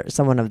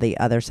someone of the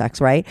other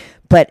sex, right?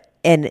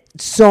 And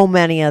so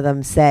many of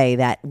them say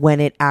that when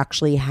it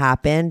actually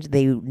happened,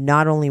 they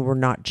not only were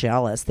not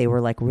jealous, they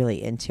were like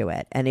really into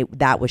it. And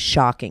that was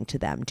shocking to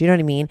them. Do you know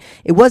what I mean?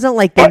 It wasn't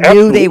like they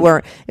knew they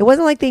weren't, it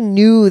wasn't like they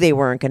knew they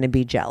weren't going to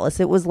be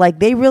jealous. It was like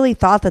they really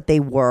thought that they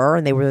were,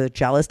 and they were the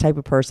jealous type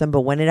of person.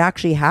 But when it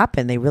actually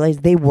happened, they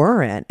realized they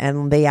weren't,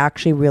 and they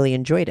actually really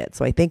enjoyed it.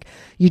 So I think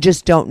you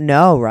just don't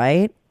know,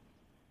 right?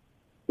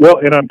 Well,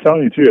 and I'm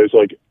telling you too, it's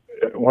like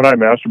when I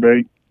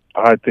masturbate,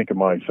 I think of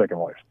my second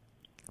wife.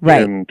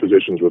 Right. In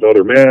positions with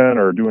other men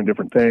or doing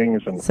different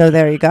things. And so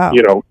there you go.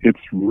 You know, it's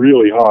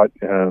really hot.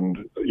 And,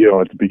 you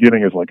know, at the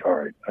beginning it's like, all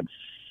right, I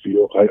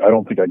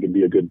don't think I could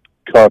be a good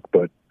cuck,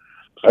 but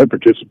I'd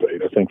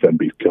participate. I think that'd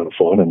be kind of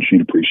fun, and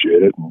she'd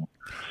appreciate it. And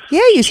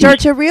yeah, you start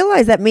to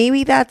realize that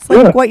maybe that's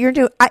like what you're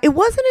doing. It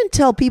wasn't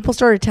until people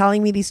started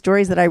telling me these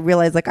stories that I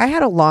realized, like, I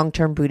had a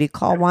long-term booty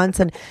call once,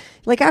 and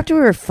like after we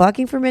were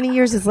fucking for many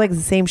years, it's like the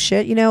same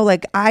shit, you know,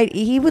 like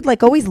he would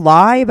like always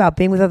lie about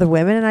being with other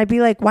women, and I'd be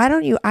like, why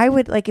don't you, I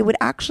would like, it would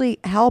actually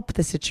help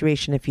the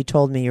situation if you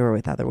told me you were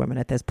with other women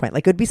at this point.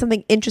 Like it would be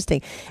something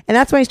interesting. And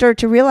that's when I started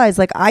to realize,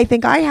 like, I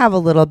think I have a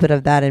little bit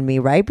of that in me,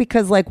 right?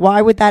 Because like,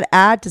 why would that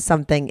add to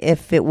something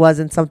if it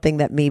wasn't something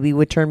that maybe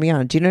would turn me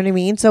on? Do you know what I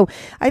mean? So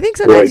I think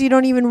sometimes you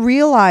don't even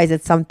realize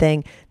it's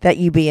something that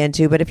you be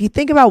into, but if you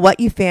think about what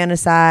you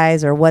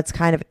fantasize or what's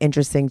kind of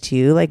interesting to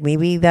you, like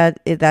maybe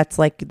that's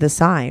like the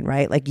sign,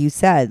 right? Like you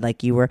said,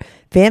 like you were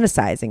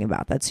fantasizing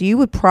about that. So you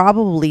would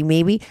probably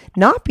maybe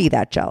not be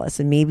that jealous,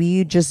 and maybe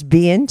you just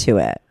be into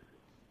it.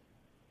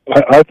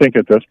 I think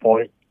at this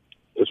point,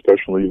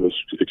 especially the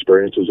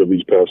experiences of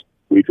these past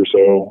week or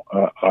so,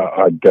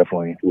 I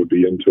definitely would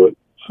be into it.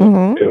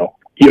 Mm-hmm. You know,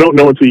 you don't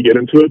know until you get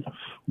into it,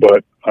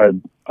 but I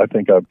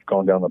think I've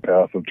gone down the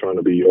path of trying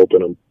to be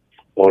open and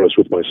honest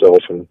with myself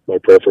and my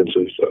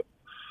preferences.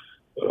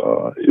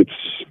 It's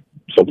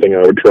something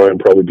I would try and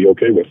probably be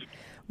okay with.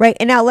 Right.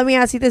 And now let me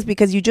ask you this,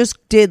 because you just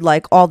did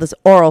like all this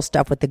oral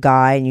stuff with the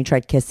guy and you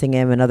tried kissing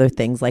him and other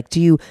things. Like, do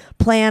you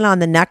plan on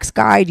the next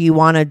guy? Do you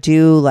want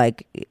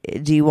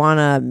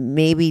to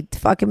maybe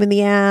fuck him in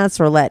the ass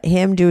or let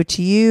him do it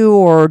to you?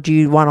 Or do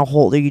you want to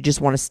hold, or you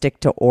just want to stick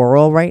to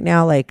oral right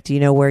now? Like, do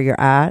you know where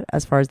you're at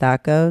as far as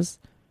that goes?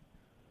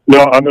 No,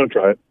 I'm going to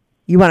try it.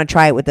 You want to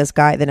try it with this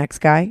guy, the next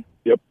guy?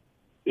 Yep.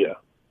 Yeah.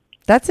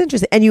 That's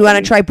interesting. And you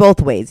want to try both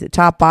ways,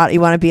 top, bottom.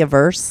 You want to be a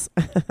verse?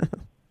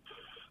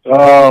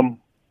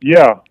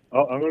 Yeah,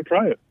 I'm going to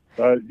try it.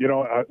 You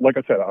know, like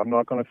I said, I'm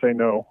not going to say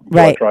no until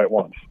I try it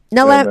once.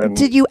 Now,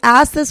 did you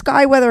ask this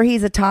guy whether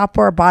he's a top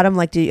or a bottom?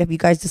 Like, have you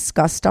guys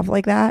discussed stuff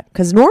like that?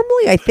 Because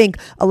normally I think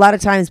a lot of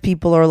times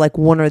people are like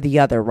one or the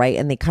other, right?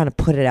 And they kind of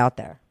put it out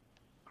there.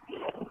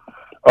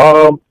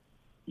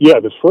 Yeah,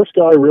 this first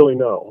guy, really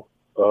no.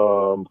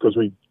 Because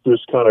we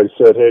just kind of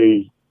said,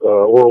 hey,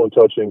 oral and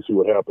touching, see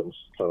what happens.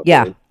 Kind of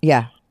thing.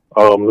 Yeah.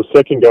 The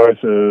second guy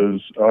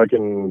says, I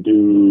can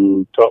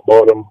do top,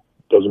 bottom,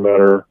 doesn't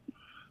matter.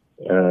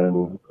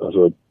 And I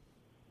said,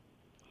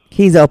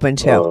 he's open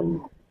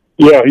too.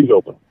 Yeah, he's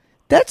open.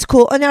 That's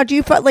cool. And now, do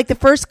you find like the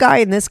first guy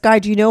and this guy?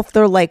 Do you know if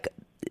they're like,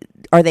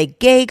 are they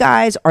gay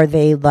guys? Are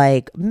they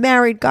like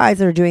married guys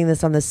that are doing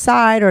this on the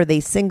side? Are they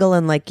single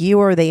and like you?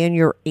 Are they in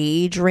your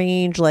age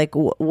range? Like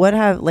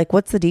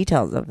what's the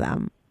details of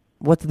them?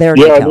 What's their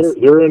details?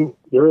 They're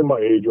in my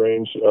age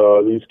range.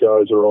 These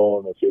guys are all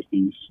in their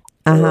 50s.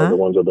 The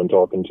ones I've been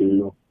talking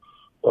to.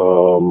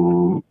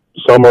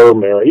 Some are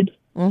married.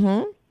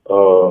 Mm-hmm.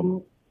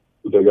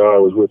 The guy I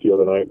was with the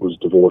other night was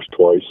divorced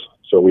twice,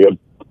 so we had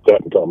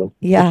that in common.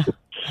 Yeah.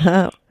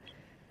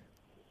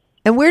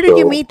 And where did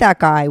you meet that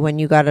guy when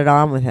you got it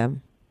on with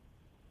him?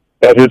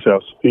 At his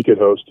house. He could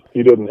host.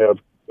 He didn't have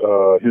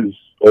his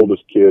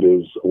oldest kid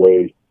is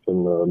away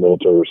in the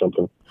military or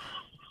something.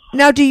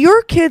 Now, do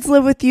your kids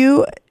live with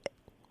you?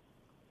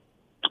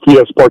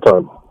 Yes,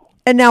 part-time.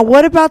 And now,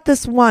 what about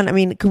this one? I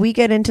mean, could we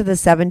get into the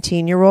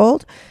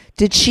 17-year-old?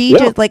 Did she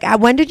just like?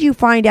 When did you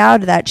find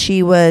out that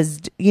she was,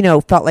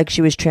 felt like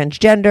she was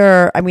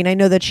transgender? I mean, I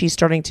know that she's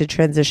starting to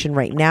transition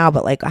right now,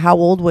 but like, how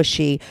old was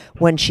she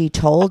when she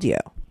told you?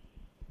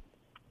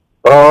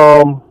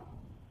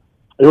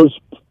 It was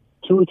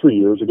 2 or 3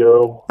 years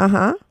ago.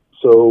 Uh-huh.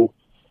 So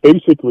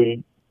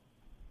basically,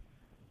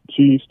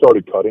 she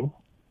started cutting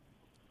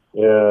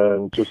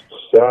and just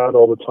sad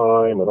all the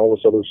time and all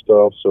this other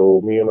stuff. So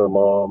me and her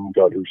mom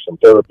got her some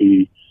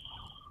therapy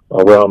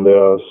around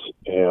this,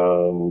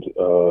 and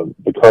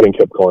the cutting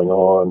kept going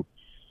on.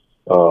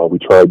 We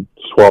tried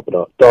swapping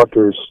out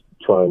doctors,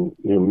 trying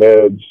new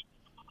meds.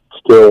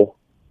 Still,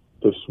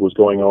 this was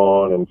going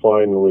on, and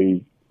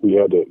finally we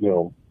had to,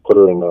 put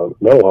her in a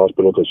mental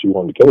hospital because she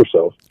wanted to kill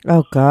herself.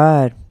 Oh,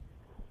 God.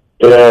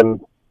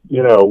 And,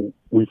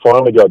 we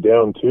finally got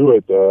down to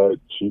it that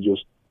she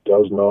just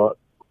does not,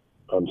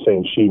 I'm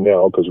saying she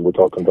now because we're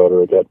talking about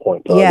her at that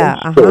point in time. Yeah.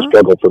 It's still a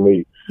struggle for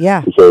me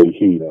to say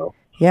he now.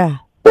 Yeah.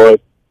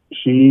 But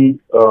she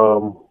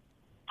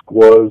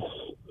was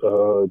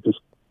just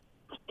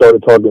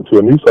started talking to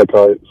a new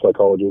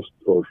psychologist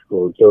or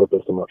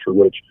therapist, I'm not sure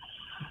which,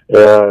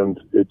 and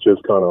it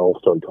just kind of all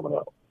started coming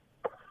out.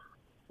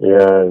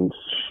 And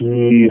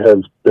he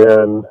is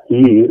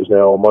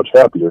now much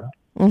happier.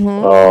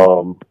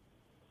 Mm-hmm.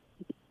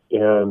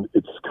 And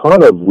it's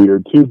kind of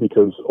weird too,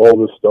 because all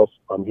this stuff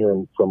I'm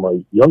hearing from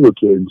my younger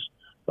kids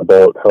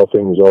about how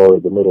things are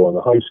at the middle and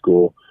the high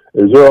school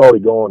is they're already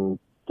going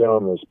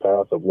down this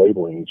path of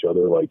labeling each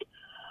other like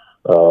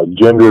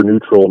gender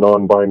neutral,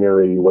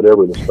 non-binary,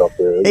 whatever the stuff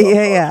is.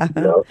 Yeah.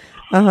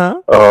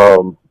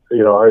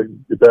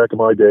 Back in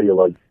my day, you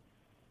like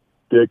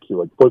dick, you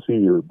like pussy,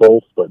 you're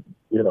both, but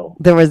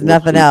there was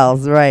nothing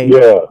else, right? Yeah.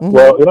 Mm-hmm.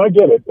 Well, and I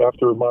get it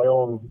after my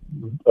own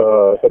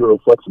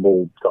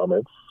hetero-flexible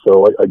comments,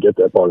 so I get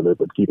that part of it,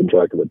 but keeping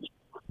track of it's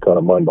kind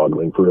of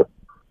mind-boggling for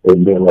a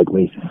man like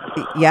me.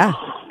 Yeah.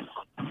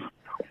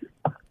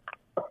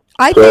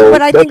 I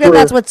think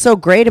that's what's so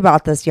great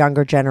about this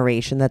younger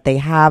generation, that they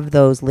have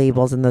those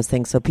labels and those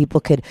things so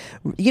people could,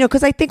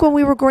 because I think when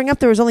we were growing up,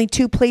 there was only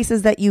 2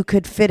 places that you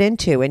could fit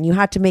into and you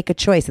had to make a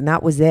choice and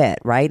that was it,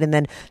 right? And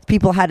then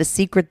people had a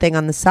secret thing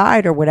on the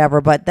side or whatever,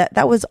 but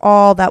that was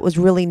all that was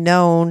really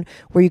known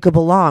where you could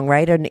belong,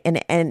 right? And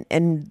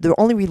the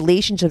only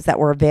relationships that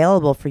were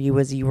available for you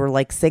was you were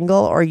like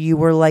single or you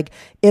were like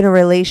in a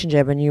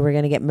relationship and you were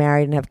going to get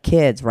married and have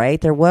kids, right?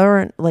 There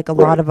weren't like a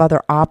lot of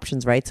other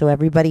options, right? So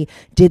everybody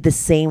did the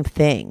same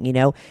thing,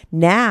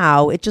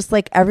 Now it's just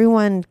like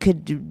everyone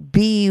could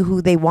be who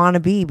they want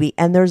to be,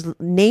 and there's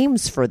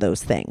names for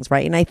those things,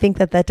 right? And I think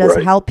that does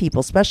help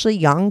people, especially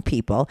young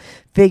people,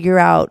 figure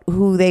out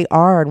who they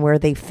are and where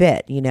they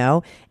fit,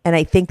 And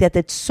I think that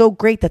it's so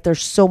great that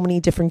there's so many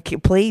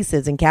different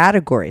places and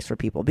categories for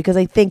people, because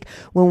I think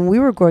when we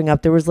were growing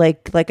up, there was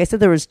like I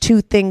said, there was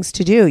 2 things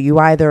to do. You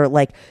either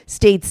like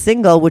stayed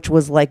single, which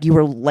was like you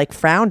were like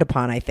frowned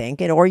upon, I think,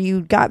 or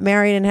you got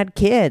married and had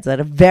kids at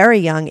a very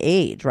young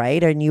age,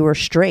 right? And you were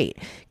straight,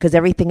 because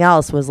everything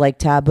else was like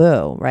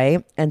taboo,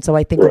 right? And so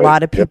I think a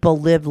lot of people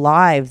lived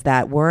lives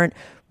that weren't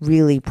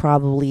really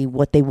probably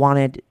what they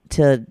wanted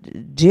to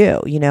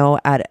do,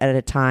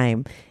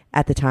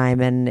 at the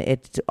time, and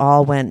it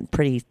all went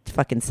pretty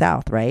fucking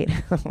south, right?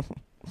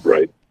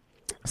 Right.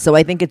 So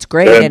I think it's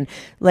great. And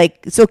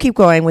so keep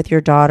going with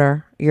your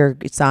daughter, your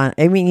son.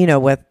 I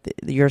mean, with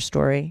your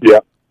story. Yeah.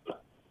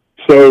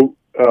 So,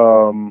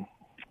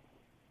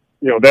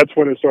 that's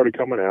when it started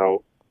coming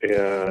out.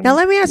 And now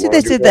let me ask you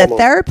this: did the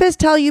therapist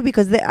tell you?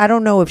 Because I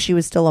don't know if she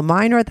was still a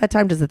minor at that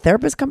time. Does the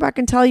therapist come back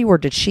and tell you, or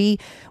did she,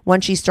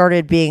 when she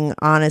started being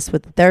honest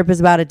with the therapist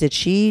about it, did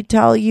she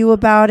tell you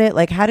about it?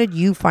 Like, how did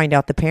you find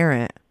out the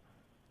parent?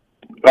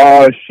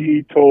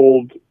 She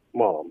told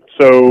mom.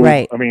 So,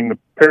 right. I mean, the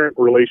parent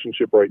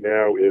relationship right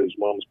now is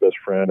mom's best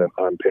friend, and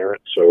I'm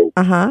parent. So,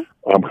 I'm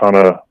kind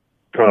of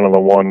the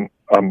one.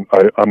 I'm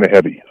the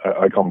heavy.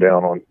 I come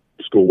down on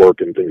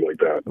schoolwork and things like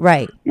that.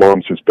 Right.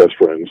 Mom's his best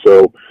friend.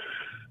 So.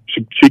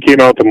 She came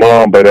out to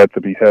mom, but at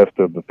the behest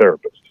of the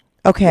therapist.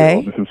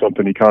 Okay. This is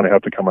something you kind of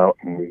have to come out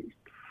and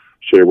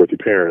share with your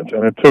parents.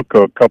 And it took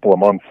a couple of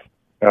months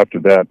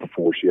after that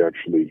before she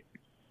actually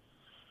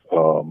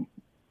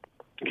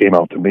came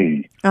out to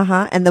me.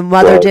 And the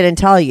mother didn't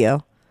tell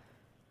you?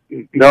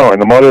 No,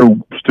 and the mother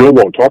still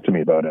won't talk to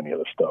me about any of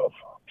this stuff.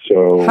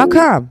 So how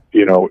come?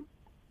 You know,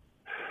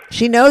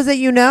 she knows that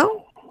you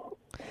know.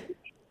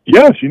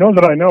 Yes, she knows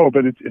that I know,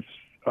 but it's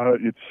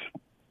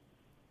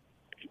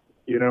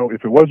you know,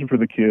 if it wasn't for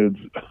the kids,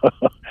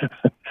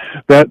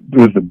 that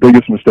was the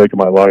biggest mistake of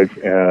my life.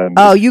 And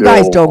you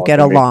guys don't get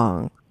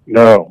along.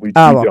 No, we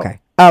okay.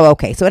 Oh,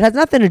 okay. So it has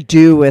nothing to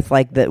do with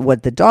like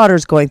what the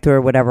daughter's going through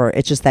or whatever.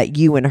 It's just that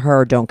you and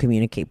her don't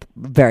communicate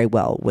very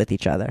well with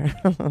each other.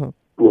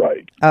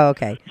 Right. Oh,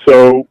 okay.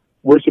 So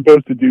we're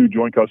supposed to do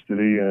joint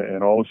custody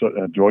and all of a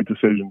sudden joint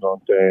decisions on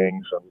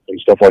things and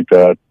stuff like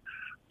that.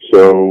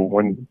 So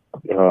when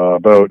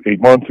about 8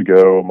 months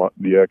ago,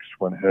 the ex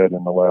went ahead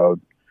and allowed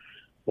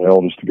my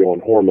eldest to go on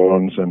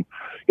hormones, and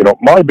you know,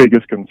 my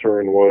biggest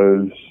concern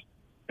was,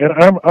 and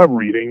I'm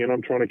reading and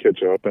I'm trying to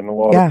catch up, and a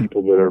lot of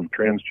people that are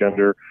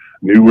transgender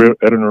knew it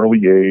at an early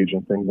age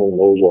and things along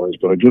those lines,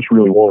 but I just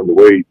really wanted to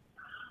wait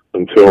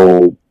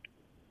until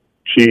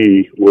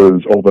she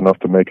was old enough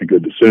to make a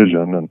good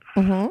decision and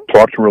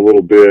talk to her a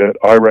little bit.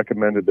 I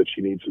recommended that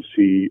she needs to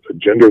see a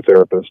gender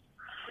therapist,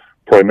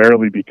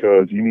 primarily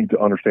because you need to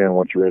understand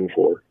what you're in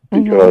for,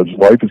 because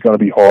life is going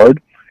to be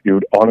hard. It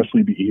would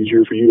honestly be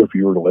easier for you if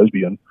you were a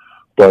lesbian,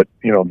 but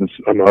you know,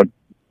 I'm not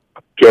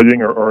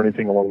judging or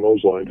anything along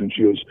those lines. And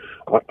she was,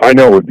 I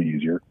know it would be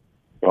easier.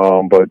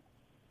 But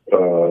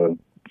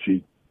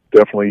she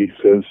definitely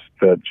says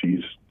that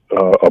she's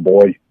a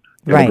boy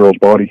in a girl's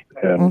body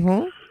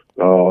and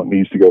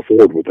needs to go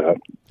forward with that.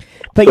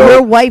 But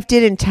your wife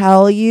didn't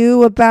tell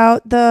you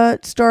about the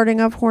starting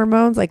of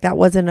hormones? Like that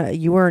wasn't,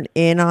 you weren't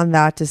in on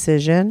that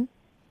decision?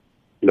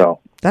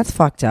 No. That's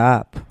fucked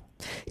up.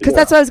 Because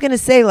that's what I was going to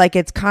say. Like,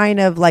 it's kind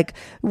of like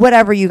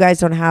whatever, you guys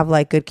don't have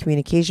like good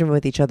communication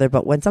with each other.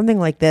 But when something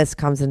like this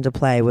comes into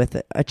play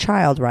with a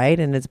child, right?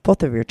 And it's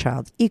both of your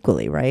childs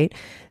equally, right?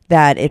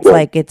 That it's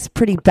like, it's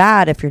pretty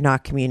bad if you're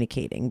not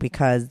communicating,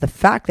 because the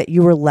fact that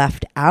you were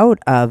left out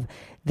of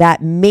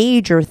that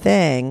major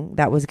thing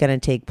that was going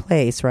to take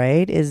place,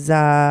 right, is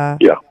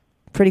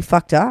pretty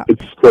fucked up.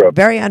 It's correct.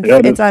 Very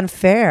unfair. It's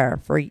unfair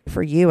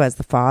for you as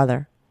the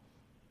father.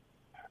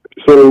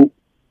 So,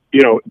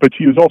 you know, but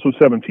she was also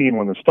 17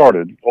 when this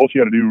started. All she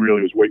had to do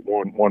really was wait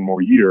one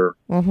more year.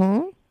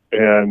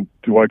 And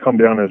do I come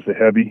down as the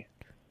heavy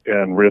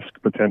and risk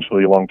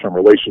potentially a long-term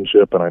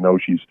relationship? And I know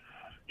he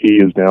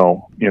is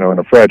now, you know, in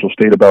a fragile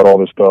state about all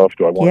this stuff.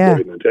 Do I want to go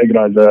ahead and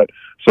antagonize that?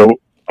 So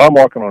I'm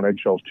walking on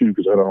eggshells too,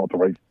 because I don't know what the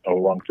right or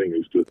wrong thing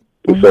is to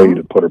say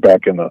to put her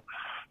back in the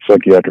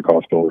psychiatric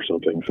hospital or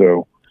something.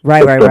 So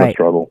right. A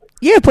struggle.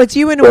 Yeah, it puts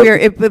you in a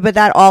weird, but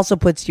that also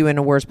puts you in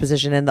a worse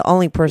position. And the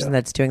only person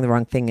that's doing the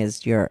wrong thing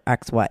is your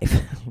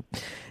ex-wife,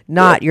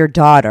 not your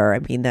daughter. I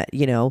mean, that,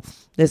 you know,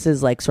 this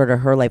is like sort of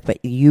her life,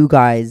 but you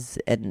guys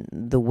and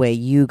the way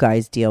you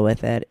guys deal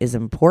with it is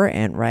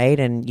important, right?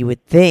 And you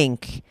would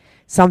think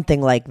something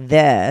like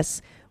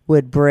this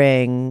would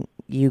bring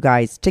you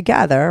guys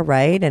together,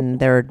 right?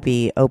 And there would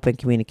be open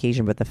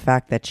communication. But the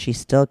fact that she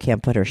still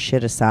can't put her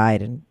shit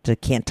aside and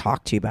can't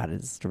talk to you about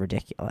it is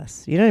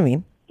ridiculous. You know what I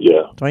mean?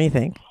 Yeah. Don't you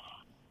think?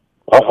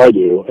 I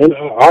do. And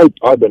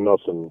I've been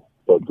nothing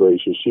but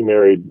gracious. She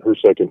married, her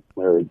second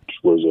marriage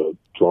was a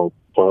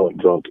violent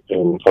drunk,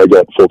 and I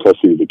got full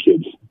custody of the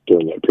kids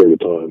during that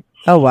period of time.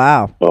 Oh,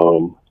 wow.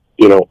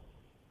 You know,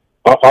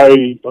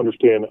 I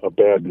understand a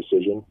bad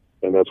decision,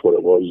 and that's what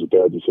it was, a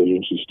bad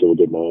decision. She's still a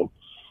good mom.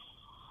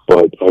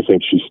 But I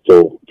think she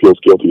still feels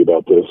guilty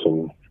about this,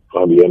 and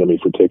I'm the enemy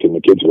for taking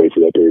the kids away for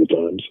that period of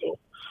time. So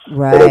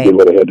I did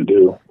what I had to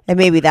do. And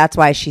maybe that's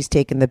why she's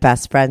taken the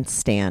best friend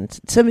stand.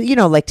 So, you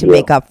know, like to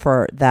make up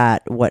for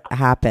that, what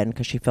happened,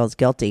 because she feels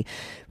guilty.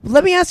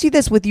 Let me ask you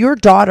this, with your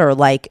daughter,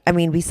 like, I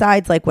mean,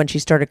 besides like when she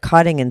started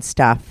cutting and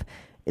stuff,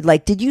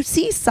 like, did you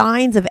see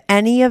signs of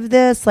any of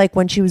this? Like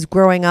when she was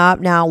growing up,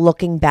 now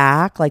looking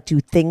back, like,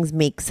 do things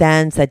make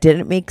sense that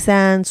didn't make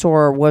sense?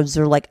 Or was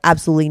there like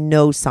absolutely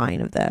no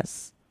sign of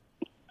this?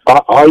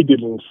 I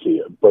didn't see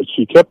it, but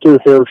she kept her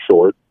hair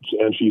short,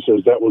 and she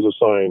says that was a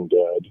sign,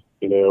 Dad,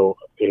 you know,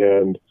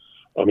 and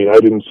I mean, I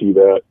didn't see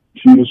that.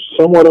 She was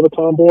somewhat of a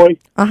tomboy.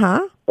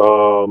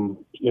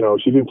 You know,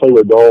 she didn't play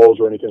with dolls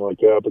or anything like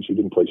that, but she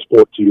didn't play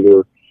sports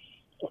either.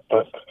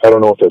 I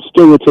don't know if that's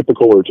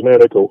stereotypical or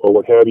genetic or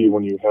what have you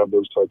when you have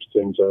those types of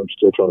things. I'm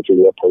still trying to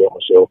figure that part out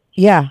myself.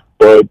 Yeah.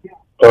 But,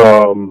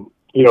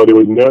 you know, there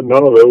was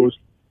none of those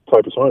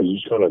type of signs. It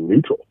was just kind of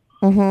neutral.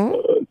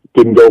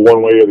 Didn't go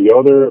one way or the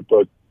other,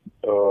 but,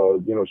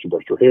 you know, she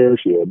brushed her hair.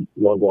 She had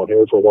long blonde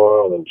hair for a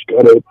while, and then she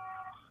cut it.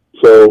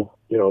 So,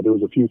 you know, there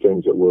was a few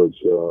things that was,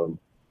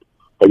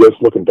 I guess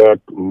looking back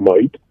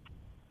might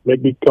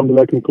make me come to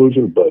that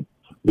conclusion, but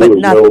there was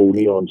no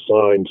neon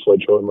sign,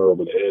 sledgehammer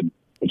over the head.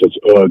 It's just,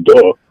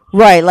 duh.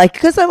 Right, like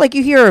because like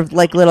you hear of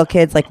like little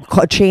kids like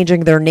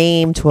changing their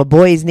name to a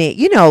boy's name,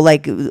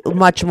 like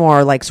much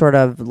more like sort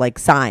of like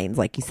signs,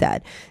 like you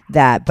said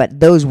that,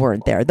 but those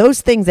weren't there. Those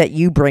things that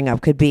you bring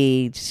up could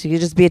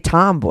just be a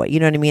tomboy.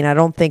 You know what I mean? I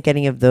don't think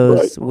any of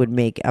those would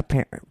make a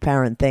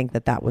parent think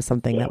that was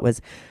something that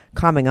was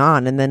coming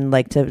on, and then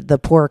like to the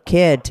poor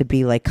kid to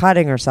be like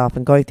cutting herself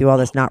and going through all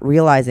this, not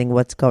realizing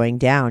what's going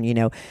down.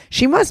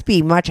 She must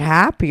be much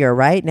happier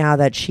right now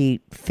that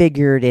she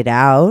figured it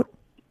out.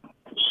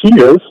 She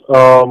is.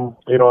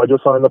 I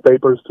just signed the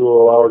papers to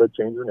allow her to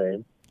change her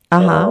name.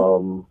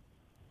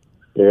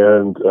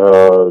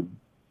 And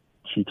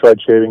she tried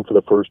shaving for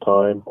the first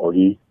time, or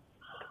he,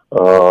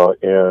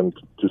 and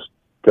just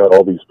got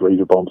all these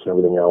razor bumps and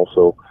everything else.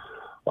 So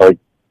I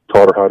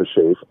taught her how to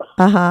shave.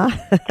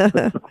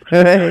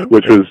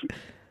 Which was,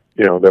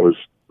 that was,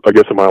 I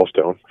guess, a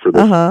milestone for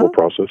this whole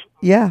process.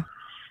 Yeah.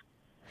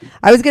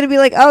 I was going to be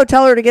like, oh,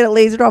 tell her to get it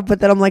lasered off. But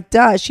then I'm like,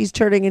 duh, she's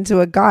turning into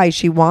a guy.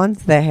 She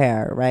wants the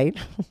hair, right?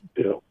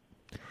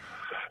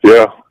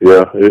 Yeah,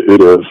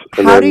 it is.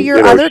 And how do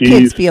your other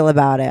kids feel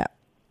about it?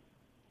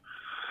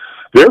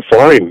 They're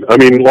fine. I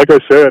mean, like I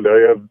said, I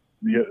have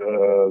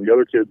the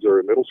other kids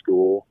are in middle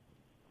school,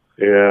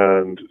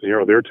 and,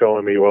 they're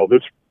telling me, well,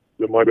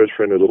 my best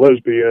friend is a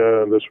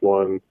lesbian. This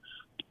one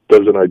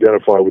doesn't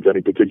identify with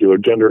any particular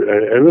gender.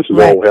 And this is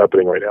all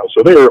happening right now.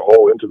 So they are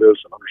all into this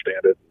and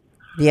understand it.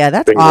 Yeah,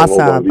 that's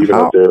awesome. Even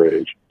at their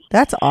age.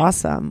 That's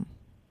awesome.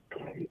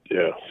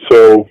 Yeah.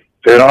 So,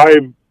 and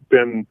I've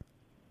been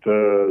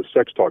the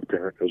sex talk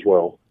parent as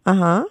well.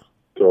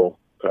 So,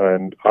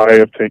 and I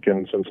have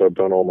taken, since I've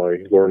done all my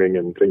learning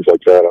and things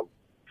like that,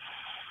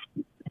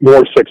 I'm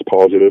more sex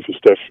positive,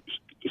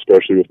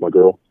 especially with my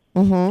girl,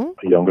 my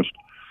youngest.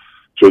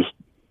 Just,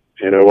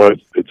 you know what,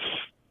 it's,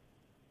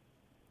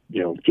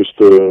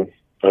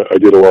 I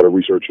did a lot of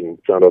research and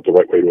found out the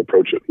right way to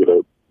approach it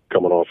without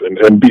coming off,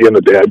 and being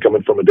the dad,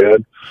 coming from a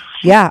dad.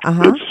 Yeah.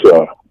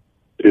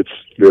 It's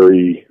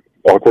very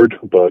awkward,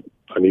 but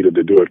I needed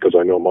to do it because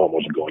I know mom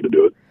wasn't going to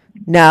do it.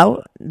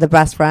 No, the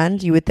best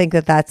friend, you would think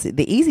that that's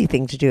the easy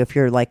thing to do if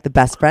you're like the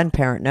best friend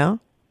parent, no?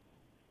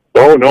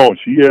 Oh, no.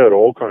 She had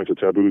all kinds of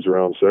taboos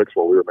around sex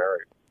while we were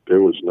married.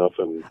 There was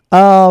nothing.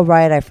 Oh,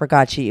 right. I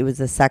forgot it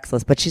was a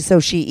sexless. But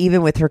she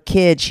even with her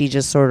kid, she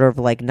just sort of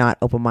like not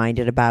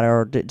open-minded about it,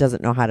 or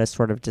doesn't know how to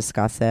sort of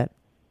discuss it.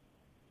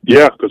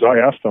 Yeah, because I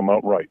asked them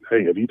outright,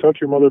 hey, have you talked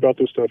to your mother about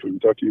this stuff? Have you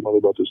talked to your mother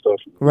about this stuff?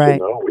 Right. Said,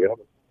 no, we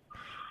haven't.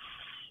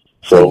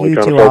 So you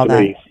do all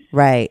that.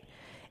 Right.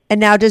 And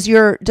now does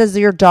your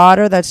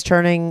daughter that's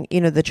turning,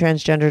 the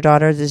transgender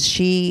daughters, is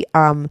she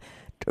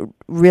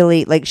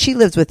really, like, she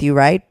lives with you,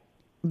 right?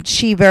 No,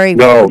 she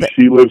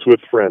lives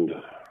with friend.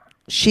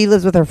 She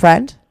lives with her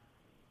friend?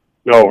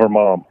 No, her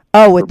mom.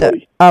 Oh,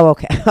 okay. Oh,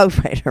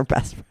 right, her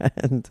best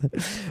friend.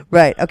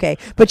 Right, okay.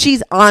 But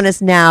she's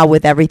honest now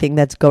with everything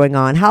that's going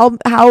on. How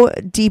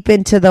deep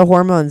into the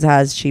hormones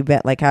has she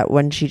been? Like,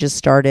 when she just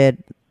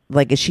started,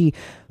 like, is she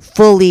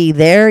fully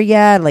there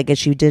yet? Like, has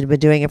she been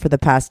doing it for the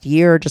past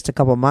year, or just a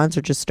couple months,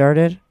 or just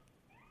started?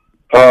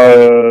 6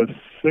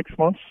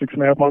 months,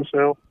 6.5 months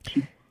now.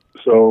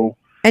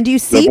 And do you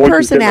see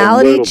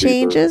personality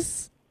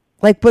changes?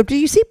 But do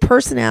you see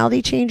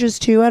personality changes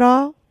too at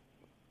all?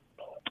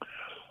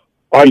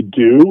 I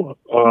do.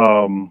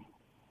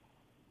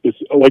 It's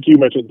like you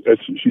mentioned.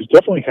 She's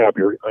definitely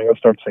happier. I'm gonna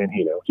start saying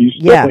he now. He's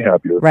definitely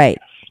happier, right?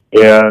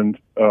 And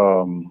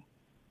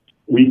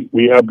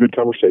we have good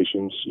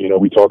conversations.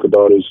 We talk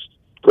about his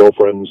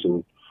girlfriends,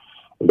 and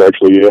we've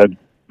actually had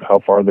how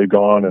far they've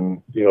gone,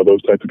 and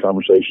those types of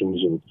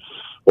conversations. And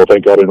well,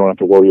 thank God I don't have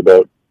to worry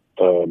about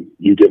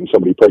you getting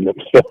somebody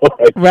pregnant.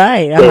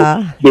 Right.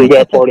 So there's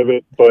that part of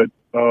it, but.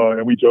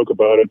 And we joke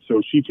about it,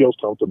 so she feels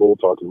comfortable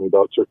talking to me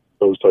about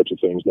those types of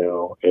things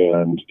now,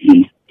 and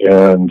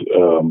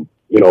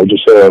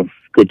just have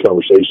good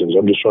conversations.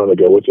 I'm just trying to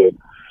go with it,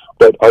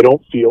 but I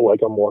don't feel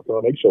like I'm walking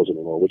on eggshells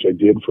anymore, which I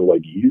did for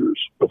like years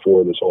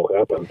before this all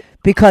happened.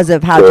 Because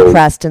of how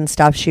depressed and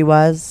stuff she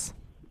was?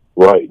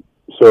 Right.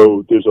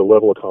 So there's a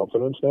level of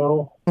confidence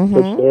now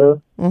that's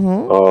there.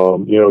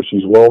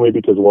 She's lonely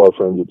because a lot of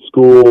friends at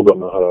school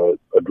don't know how to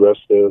address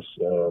this,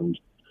 and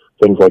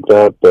things like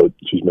that, but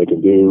she's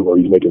making do, or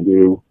he's making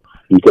do.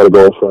 He's got a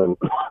girlfriend,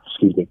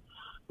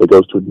 that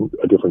goes to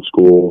a different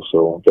school,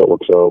 so that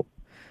works out.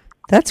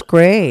 That's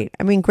great.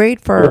 I mean,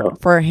 great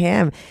for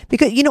him.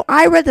 Because,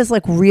 I read this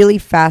like really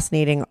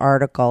fascinating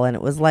article, and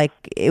it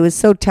was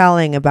so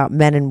telling about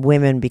men and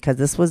women, because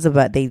this was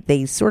about,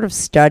 they sort of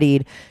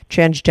studied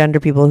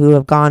transgender people who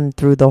have gone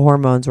through the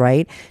hormones,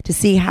 right? To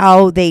see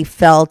how they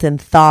felt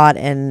and thought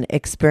and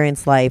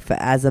experienced life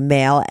as a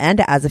male and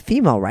as a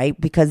female, right?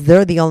 Because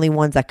they're the only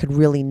ones that could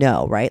really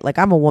know, right? Like,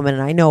 I'm a woman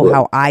and I know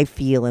how I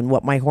feel and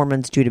what my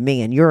hormones do to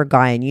me, and you're a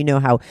guy and you know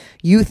how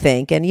you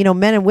think. And,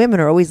 men and women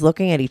are always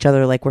looking at each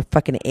other like we're fucking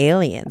fucking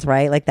aliens,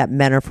 right? Like that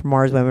men are from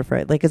Mars, women for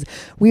it. Like, 'cause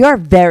we are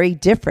very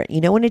different, you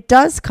know, and it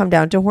does come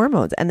down to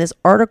hormones. And this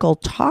article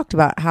talked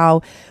about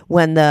how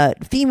when the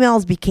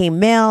females became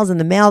males and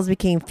the males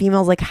became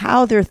females, like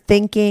how they're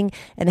thinking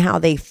and how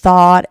they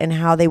thought and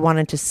how they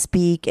wanted to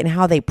speak and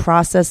how they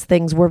process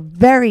things were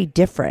very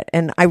different.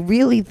 And I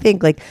really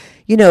think, like,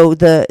 you know,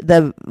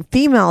 the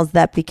females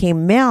that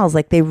became males,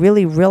 like they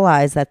really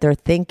realized that their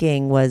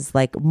thinking was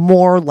like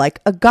more like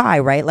a guy,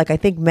 right? Like I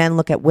think men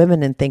look at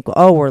women and think,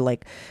 oh, we're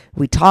like,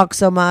 we talk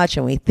so much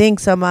and we think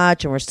so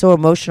much and we're so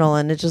emotional.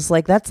 And it's just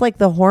like, that's like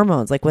the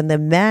hormones. Like when the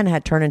men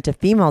had turned into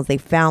females, they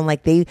found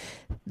like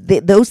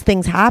those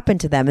things happened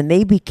to them and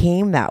they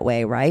became that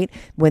way, right?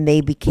 When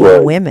they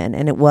became women.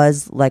 And it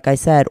was, like I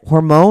said,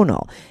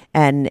 hormonal.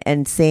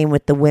 And same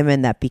with the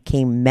women that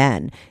became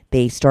men.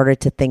 They started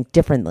to think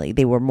differently.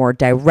 They were more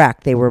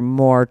direct. They were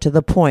more to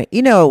the point.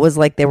 You know, it was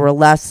like they were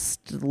less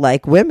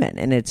like women.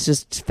 And it's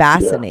just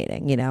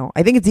fascinating, you know.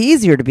 I think it's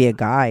easier to be a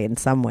guy in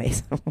some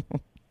ways.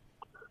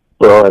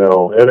 Well, I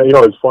know. And, you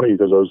know, it's funny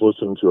because I was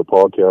listening to a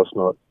podcast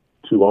not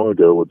too long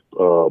ago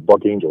with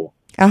Buck Angel.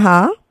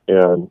 Uh-huh.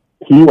 And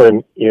he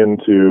went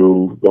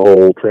into the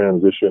whole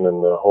transition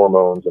and the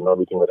hormones and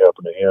everything that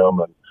happened to him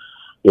and,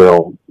 you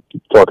know,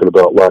 talking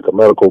about lack of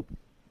medical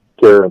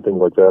care and things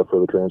like that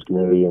for the trans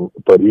community.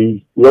 But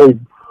he really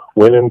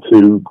went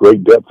into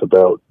great depth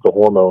about the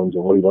hormones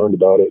and what he learned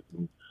about it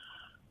and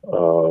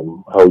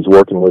how he's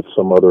working with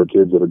some other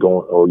kids that are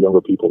going, or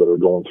younger people that are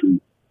going through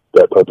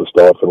that type of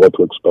stuff and what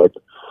to expect.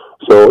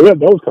 So, yeah, that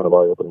was kind of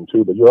eye-opening,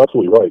 too. But you're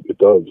absolutely right. It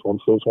does.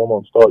 Once those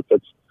hormones start,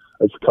 that's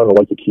kind of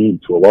like the key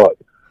to a lot.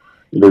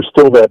 There's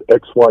still that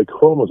XY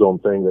chromosome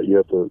thing that you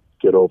have to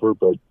get over,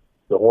 but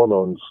the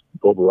hormones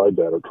override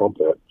that or trump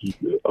that.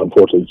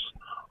 Unfortunately, it's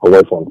a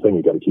lifelong thing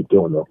you got to keep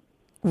doing, though.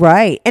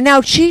 Right. And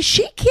now she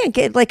can't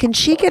get, like, can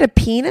she get a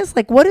penis?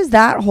 Like, what is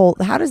that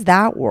how does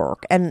that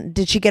work? And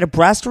did she get a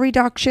breast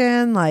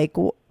reduction? Like,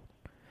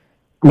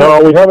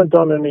 no, we haven't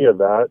done any of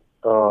that.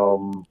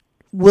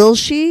 Will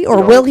she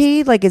or will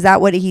he? Like, is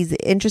that what he's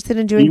interested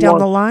in doing down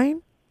the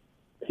line?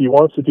 He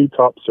wants to do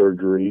top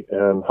surgery,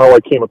 and how I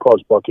came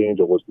across Buck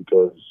Angel was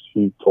because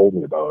he told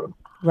me about him.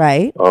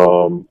 Right.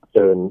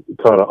 And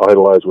kind of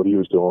idolized what he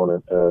was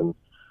doing. And,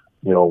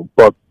 you know,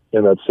 Buck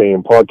in that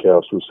same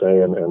podcast was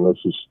saying, and this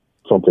is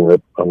something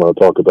that I'm going to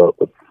talk about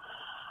with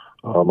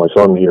my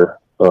son here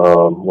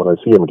when I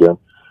see him again,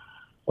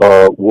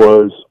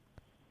 was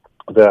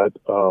that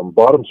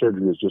bottom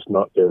surgery is just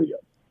not there yet.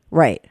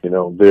 Right. You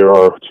know, there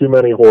are too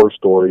many horror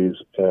stories,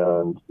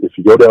 and if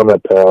you go down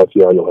that path,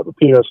 yeah, you'll have a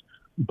penis,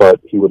 but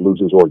he would lose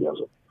his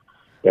orgasm.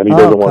 And he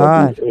doesn't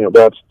want to, you know,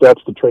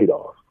 that's the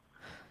trade-off.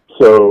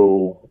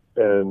 So,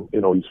 and,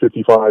 you know, he's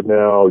 55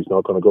 now. He's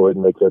not going to go ahead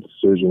and make that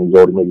decision. He's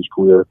already made his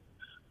career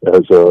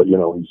as, you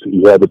know,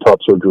 he had the top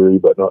surgery,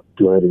 but not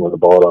doing anything with the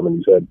bottom. And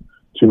he's had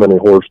too many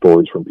horror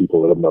stories from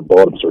people that have done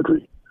bottom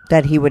surgery.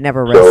 That he would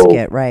never risk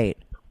it, right?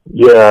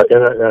 Yeah,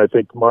 and I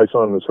think my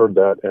son has heard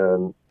that,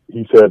 and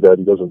he said that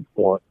he doesn't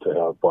want to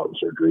have bottom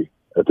surgery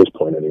at this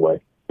point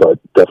anyway, but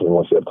definitely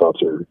wants to have top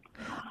surgery.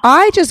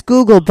 I just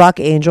Googled Buck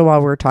Angel while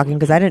we were talking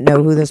because I didn't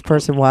know who this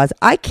person was.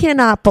 I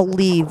cannot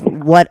believe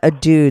what a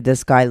dude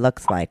this guy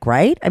looks like,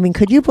 right? I mean,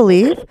 could you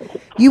believe?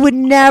 You would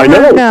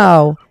never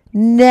know.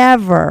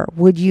 Never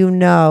would you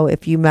know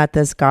if you met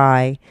this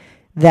guy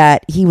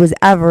that he was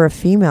ever a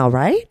female,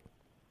 right?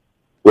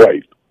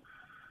 Right.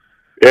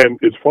 And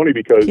it's funny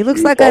because he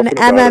looks like an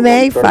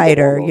MMA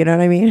fighter. You know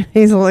what I mean?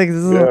 He's like,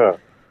 yeah.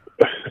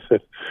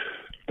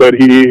 But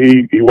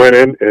he went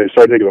in and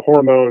started taking the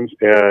hormones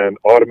and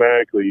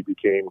automatically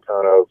became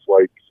kind of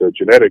like the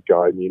genetic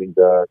guy, meaning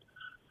that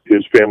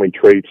his family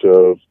traits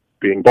of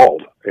being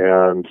bald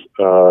and,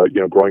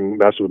 you know, growing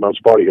massive amounts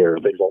of body hair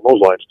and things along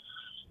those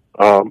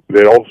lines,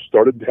 they all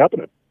started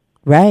happening.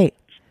 Right.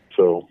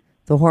 So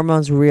the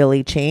hormones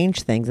really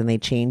change things, and they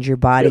change your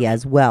body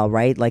as well,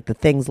 right? Like the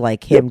things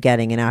like him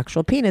getting an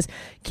actual penis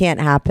can't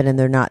happen, and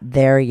they're not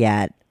there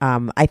yet.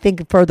 I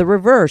think for the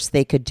reverse,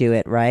 they could do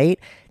it, right?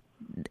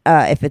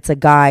 If it's a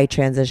guy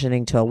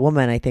transitioning to a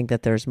woman, I think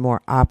that there's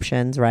more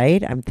options,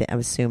 right? I'm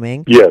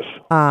assuming. Yes.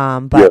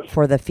 But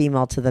for the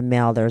female to the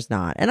male, there's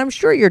not. And I'm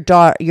sure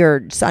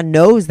your son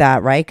knows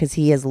that, right? Because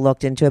he has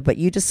looked into it. But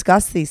you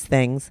discuss these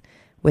things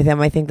with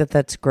him. I think that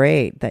that's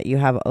great that you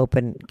have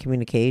open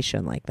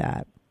communication like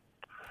that,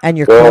 and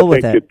you're cool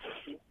with it.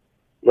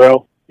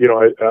 Well, you know,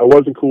 I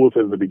wasn't cool with it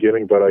in the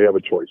beginning, but I have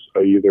a choice.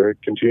 I either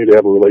continue to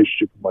have a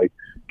relationship with my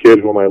kid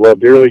whom I love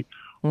dearly,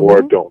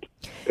 or don't.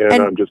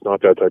 And I'm just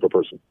not that type of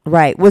person.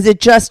 Right. Was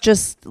it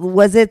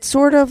was it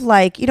sort of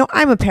like, you know,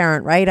 I'm a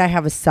parent, right? I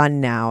have a son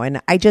now.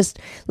 And I just,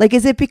 like,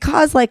 is it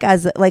because, like,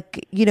 as,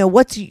 like, you know,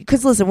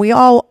 because listen, we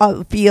all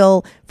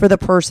feel for the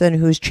person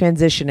who's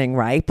transitioning,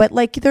 right? But,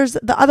 like, there's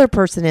the other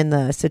person in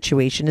the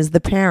situation is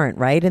the parent,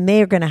 right? And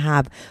they are going to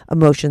have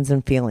emotions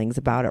and feelings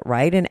about it,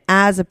 right? And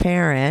as a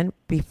parent,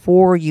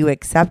 before you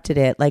accepted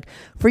it, like,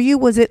 for you,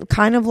 was it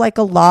kind of like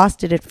a loss?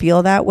 Did it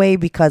feel that way?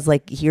 Because,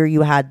 like, here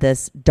you had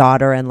this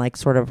daughter and, like,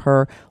 sort of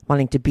her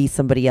wanting to be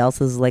somebody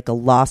else is like a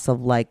loss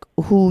of like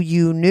who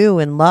you knew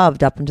and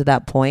loved up until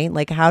that point.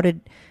 Like how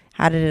did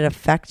it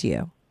affect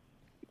you?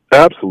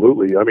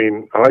 Absolutely. I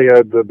mean, I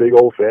had the big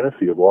old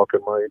fantasy of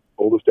walking my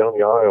oldest down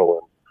the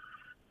aisle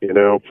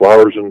and,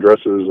 flowers and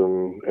dresses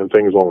and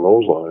things along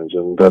those lines,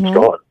 and that's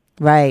gone.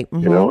 Right.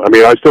 Mm-hmm. I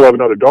mean, I still have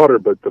another daughter,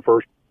 but the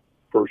first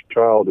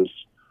child is,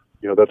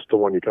 that's the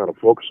one you kind of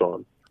focus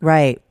on.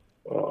 Right.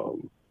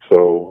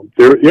 So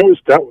there, it was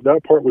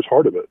that part was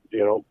hard of it,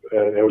 and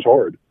it was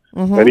hard.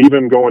 Mm-hmm. And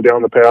even going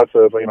down the path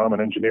of, I'm an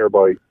engineer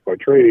by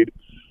trade,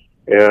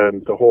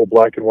 and the whole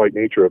black and white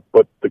nature of,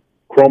 but the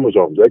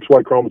chromosomes,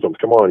 XY chromosomes,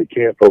 come on, you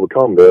can't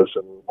overcome this.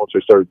 And once I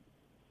started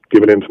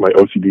giving into my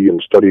OCD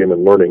and studying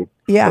and learning,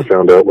 I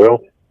found out, well,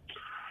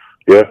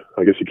 yeah,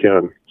 I guess you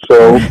can.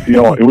 So,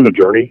 it was a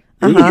journey.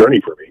 It was a journey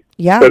for me.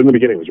 Yeah. But in the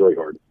beginning, it was really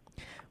hard.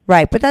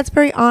 Right. But that's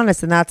very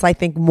honest. And that's, I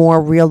think, more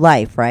real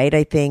life, right?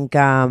 I think,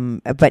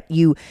 but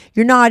you're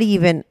not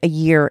even a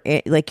year,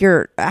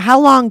 how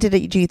long do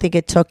you think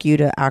it took you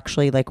to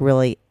actually like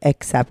really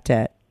accept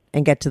it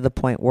and get to the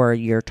point where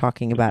you're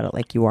talking about it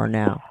like you are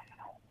now?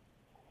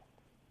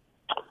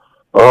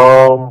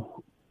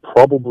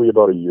 Probably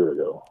about a year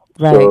ago.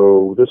 Right.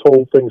 So this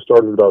whole thing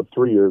started about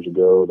 3 years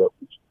ago that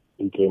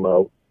he came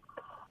out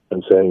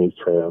and saying he's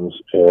trans,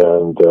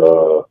 and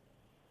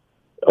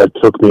it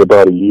took me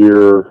about a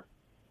year,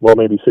 well,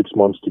 maybe 6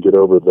 months to get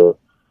over the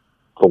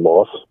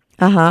loss.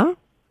 Uh-huh.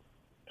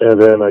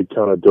 And then I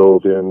kind of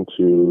dove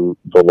into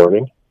the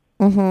learning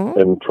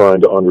and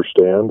trying to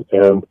understand.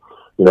 And,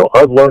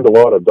 I've learned a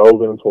lot. I've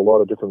delved into a lot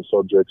of different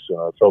subjects, and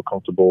I felt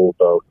comfortable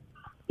about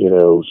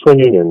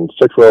swinging and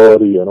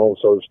sexuality and all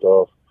this other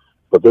stuff.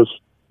 But this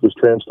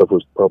trans stuff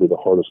was probably the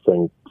hardest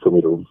thing for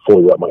me to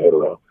fully wrap my head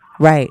around.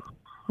 Right.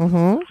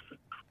 Mm-hmm.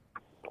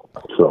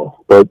 So,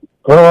 but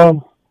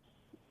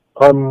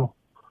I'm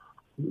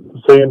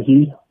saying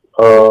he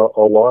a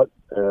lot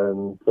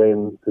and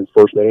saying his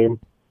first name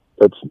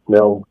that's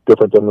now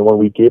different than the one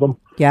we gave him.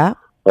 Yeah.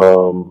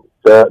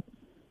 That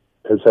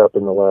has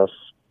happened the last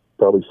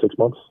probably 6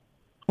 months.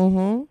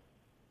 Mm-hmm.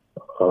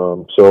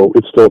 So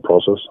it's still a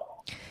process.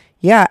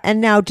 Yeah. And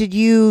now did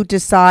you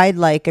decide,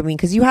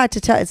 because you had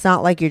to tell, it's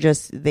not like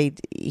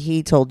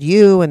he told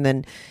you and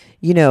then,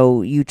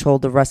 you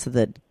told the rest of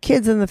the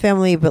kids in the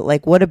family, but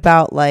what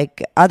about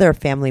other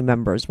family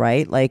members,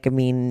 right?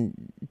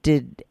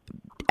 Did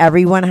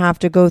everyone have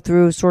to go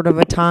through sort of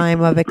a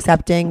time of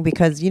accepting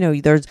because,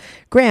 there's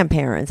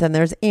grandparents and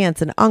there's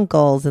aunts and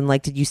uncles and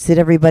did you sit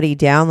everybody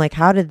down?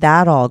 How did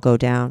that all go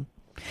down?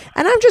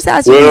 And I'm just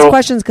asking these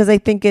questions because I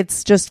think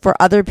it's just for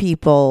other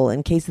people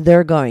in case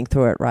they're going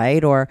through it,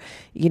 right? Or,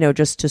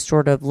 just to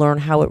sort of learn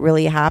how it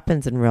really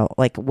happens in real,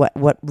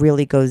 what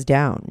really goes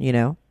down,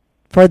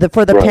 for the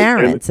right.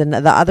 Parents and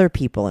the other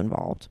people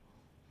involved.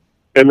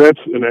 And that's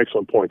an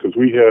excellent point because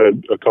we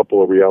had a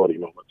couple of reality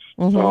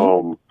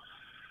moments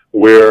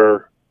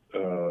where,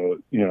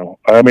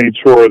 I made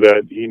sure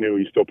that he knew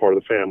he's still part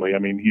of the family. I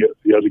mean, he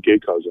has a gay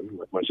cousin.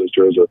 My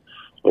sister has a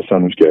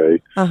son who's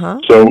gay.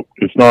 So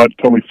it's not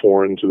totally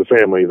foreign to the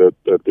family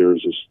that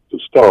there's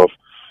this stuff,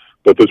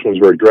 but this one's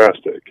very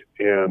drastic.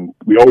 And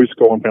we always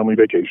go on family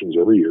vacations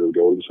every year. We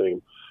go to the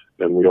same,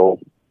 and we all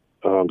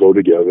go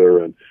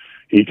together. And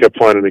he kept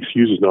finding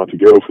excuses not to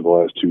go for the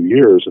last 2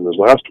 years. And this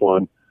last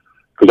one,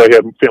 because I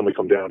had family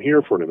come down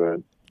here for an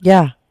event.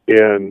 Yeah.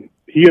 And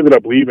he ended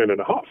up leaving in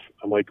a huff.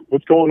 I'm like,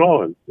 what's going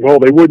on? Well,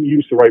 they wouldn't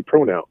use the right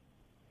pronoun.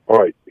 All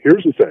right,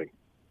 here's the thing.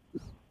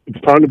 It's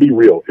time to be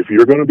real. If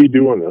you're going to be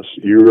doing this,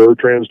 you're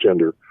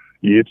transgender,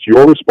 it's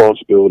your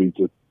responsibility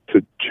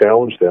to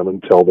challenge them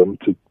and tell them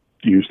to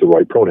use the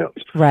right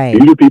pronouns. Right.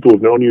 These are people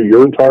who've known you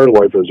your entire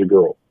life as a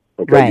girl.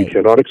 Okay. Right. You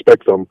cannot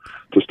expect them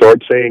to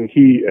start saying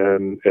he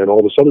and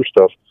all this other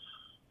stuff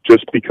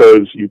just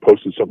because you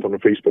posted something on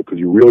Facebook because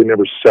you really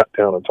never sat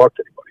down and talked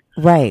to anybody.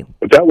 Right.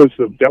 But that was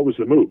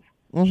the move.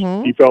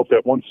 Mm-hmm. He felt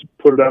that once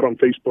put it out on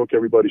Facebook,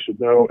 everybody should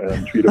know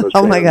and treat him as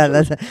oh my God,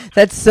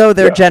 that's so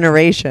their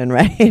generation,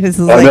 right? It's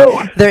I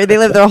know. They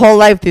live their whole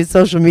life through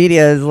social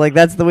media. Is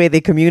that's the way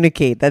they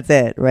communicate. That's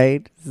it,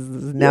 right?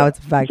 Now it's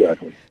a fact.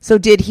 Exactly. So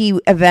did he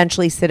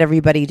eventually sit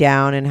everybody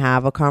down and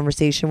have a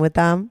conversation with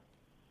them?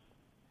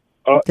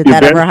 Did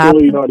that ever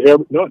happen?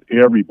 Not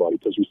everybody,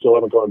 because we still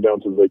haven't gone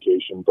down to the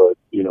vacation. But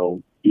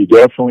he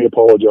definitely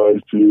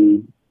apologized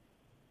to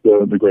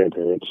the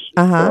grandparents,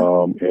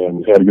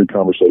 and had a good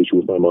conversation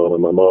with my mom.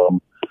 And my mom,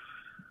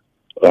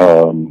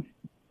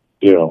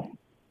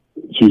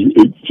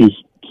 she's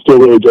still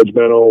really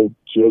judgmental.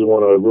 She doesn't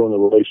want to ruin the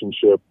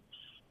relationship,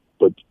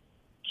 but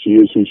she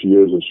is who she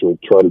is, and she'll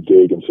try to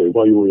dig and say,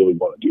 "Well, you really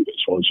want to do this?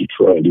 Why don't you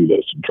try and do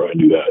this and try and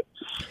do that?"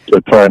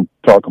 To try and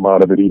talk him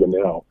out of it even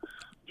now.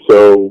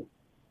 So,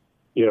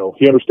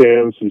 he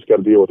understands he's got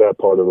to deal with that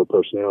part of her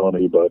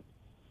personality, but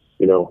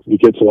he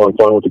gets along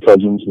fine with the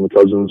cousins, and the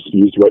cousins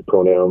use the right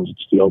pronouns.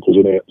 It's the uncles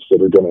and aunts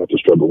that are going to have to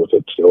struggle with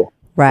it still.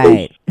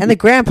 Right. And the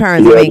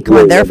grandparents, I mean, come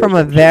on, they're from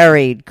a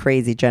very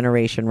crazy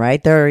generation,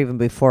 right? They're even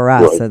before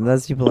us, and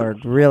those people are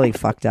really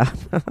fucked up.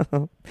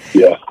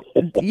 Yeah.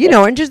 You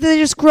know, and they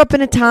just grew up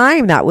in a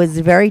time that was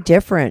very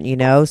different, you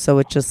know? So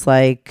it's just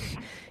like,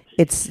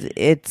 it's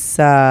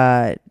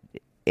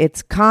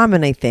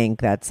common, I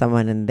think, that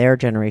someone in their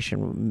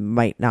generation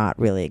might not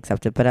really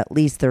accept it, but at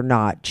least they're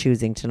not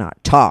choosing to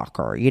not talk,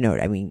 or, you know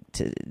what I mean?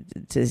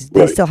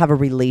 They still have a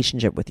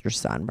relationship with your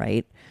son,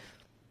 right?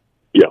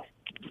 Yeah.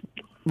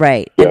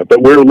 Right. Yeah,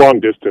 but we're long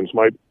distance.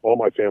 All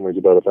my family's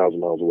about 1,000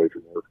 miles away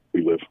from where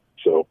we live.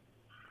 So.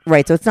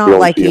 Right. So it's not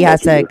like he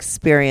has to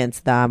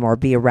experience them or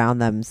be around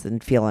them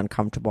and feel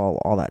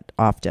uncomfortable all that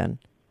often.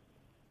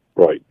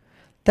 Right.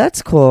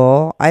 That's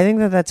cool. I think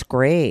that's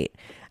great.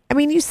 I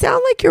mean, you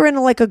sound like you're in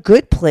a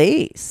good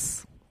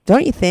place,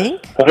 don't you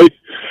think?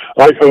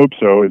 I hope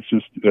so. It's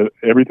just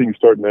everything's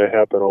starting to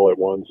happen all at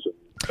once.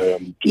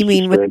 And you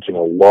mean experiencing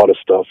a lot of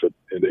stuff at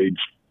age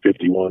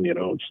 51? You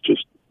know, it's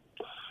just.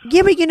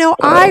 Yeah, but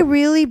I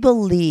really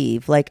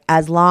believe,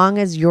 as long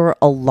as you're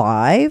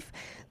alive,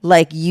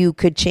 you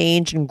could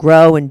change and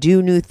grow and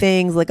do new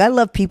things. I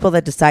love people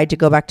that decide to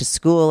go back to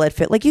school at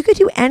fit. You could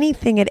do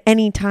anything at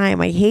any time.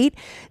 I hate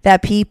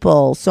that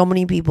so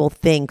many people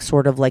think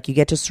sort of you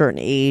get to a certain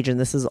age and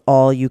this is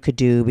all you could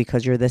do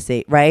because you're this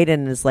age, right?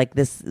 And it's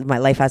this, my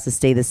life has to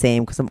stay the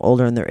same because I'm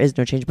older and there is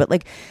no change. But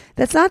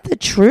that's not the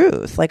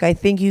truth. I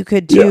think you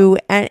could do,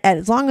 and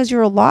as long as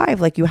you're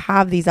alive, you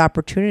have these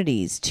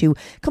opportunities to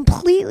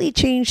completely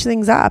change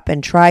things up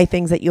and try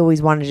things that you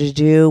always wanted to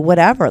do,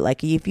 whatever.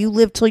 If you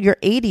live till you're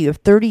 80, you have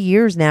 30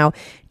 years now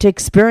to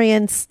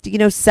experience,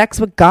 sex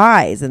with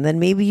guys, and then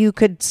maybe you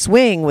could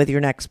swing with your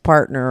next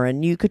partner,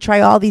 and you could try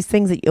all these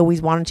things that you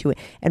always wanted to.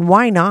 And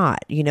why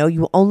not?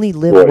 You only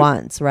live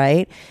once,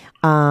 right?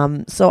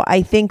 So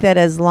I think that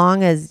as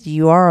long as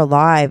you are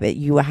alive,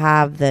 you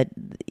have that.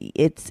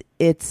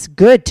 It's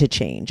good to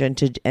change and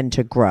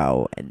to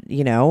grow,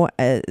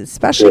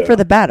 especially for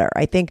the better.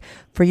 I think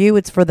for you,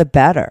 it's for the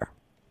better.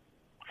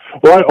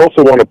 Well, I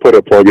also want to put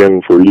a plug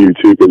in for you,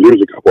 too, because there's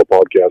a couple of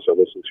podcasts I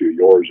listened to,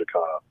 yours, that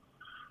kind of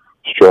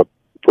struck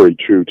pretty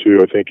true, too.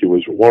 I think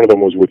one of them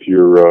was with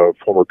your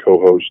former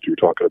co-host. You were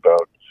talking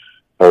about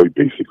how he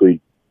basically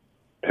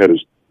had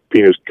his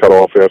penis cut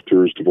off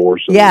after his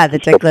divorce. And the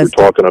stuff you're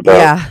talking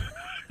about.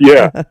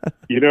 Yeah.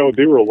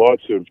 There were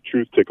lots of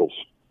truth tickles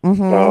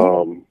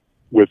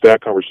with that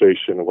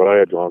conversation and what I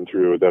had gone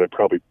through that I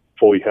probably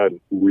fully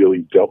hadn't really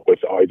dealt with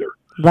either.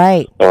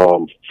 Right.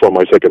 From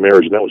my second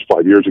marriage, and that was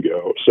 5 years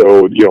ago.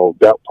 So,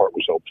 that part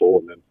was helpful.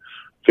 And then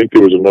I think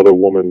there was another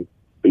woman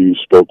that you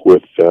spoke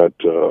with that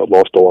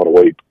lost a lot of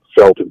weight,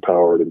 felt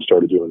empowered, and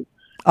started doing.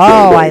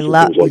 Oh, I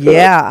love.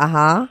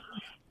 That.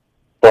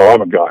 Oh,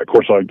 I'm a guy. Of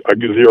course, I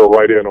zero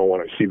right in on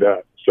when I see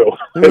that. So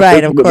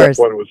right, of course,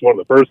 that one was one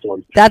of the first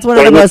ones. That's one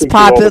of the most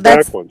popular.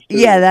 That's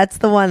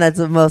the one that's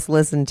the most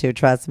listened to.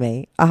 Trust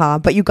me.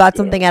 But you got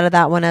something out of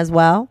that one as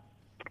well.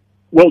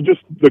 Well,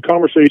 just the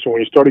conversation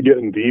when you started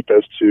getting deep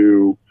as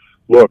to,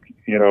 look,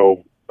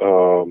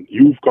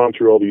 you've gone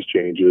through all these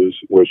changes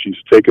where she's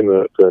taken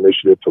the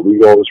initiative to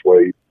lose all this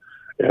weight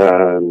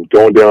and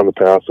going down the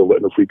path of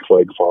letting her freak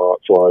flag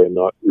fly and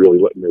not really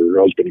letting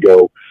her husband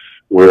go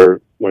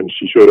when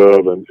she should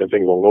have and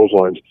things along those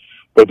lines.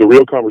 But the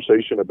real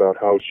conversation about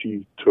how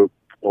she took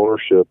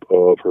ownership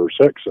of her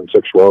sex and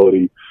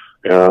sexuality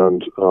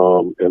and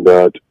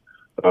that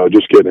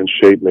just getting in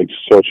shape makes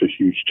such a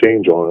huge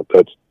change on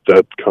it.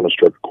 That kind of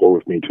struck a chord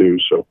with me too.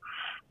 So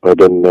I've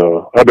been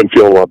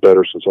feeling a lot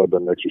better since I've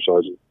been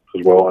exercising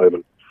as well. I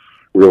haven't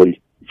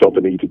really felt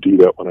the need to do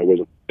that when I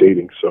wasn't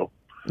dating. So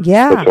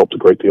that's helped a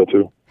great deal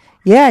too.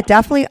 Yeah,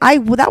 definitely.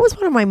 That was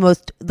one of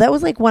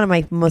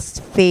my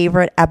most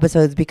favorite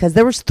episodes because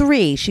there was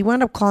 3. She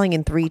wound up calling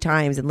in 3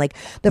 times, and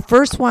the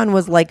first one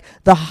was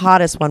the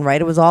hottest one,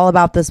 right? It was all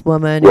about this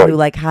woman who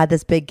had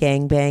this big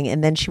gangbang,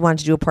 and then she wanted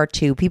to do a part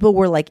 2. People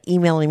were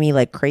emailing me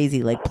like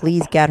crazy,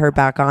 please get her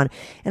back on.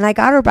 And I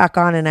got her back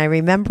on, and I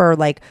remember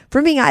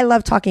for me, I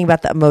love talking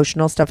about the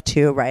emotional stuff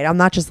too, right? I'm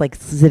not just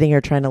sitting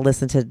here trying to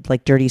listen to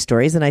dirty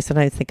stories, and I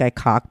sometimes think I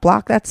cock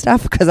block that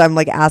stuff because I'm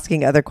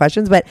asking other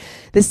questions. But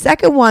the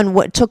second one,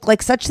 what took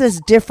such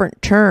this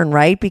different turn,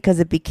 right? Because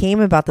it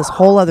became about this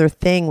whole other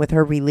thing with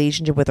her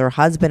relationship with her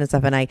husband and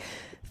stuff. And I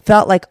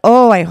felt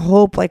I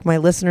hope my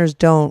listeners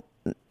don't,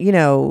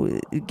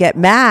 get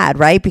mad,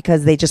 right?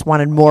 Because they just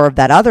wanted more of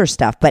that other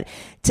stuff. But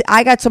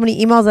I got so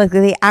many emails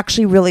they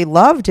actually really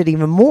loved it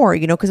even more,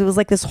 because it was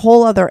this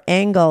whole other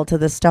angle to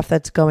the stuff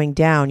that's going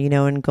down,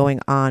 and going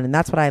on. And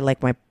that's what I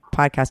like my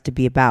podcast to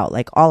be about,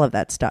 all of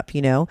that stuff,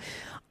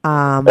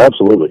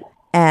 Absolutely.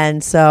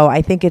 And so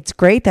I think it's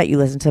great that you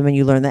listen to them and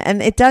you learn that.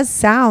 And it does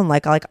sound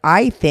like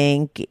I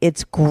think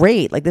it's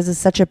great. This is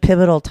such a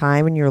pivotal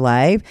time in your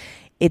life.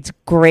 It's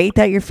great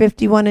that you're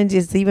 51, and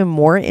it's even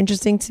more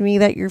interesting to me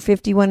that you're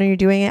 51 and you're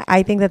doing it.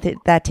 I think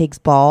that takes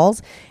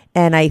balls.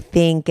 And I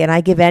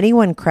give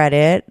anyone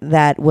credit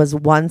that was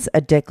once a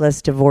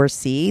dickless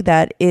divorcee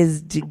that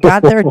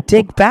got their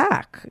dick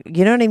back.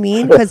 You know what I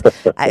mean? Because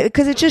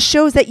it just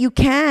shows that you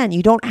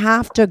don't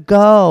have to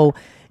go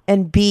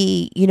and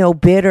be,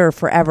 bitter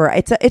forever.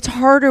 It's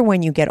harder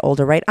when you get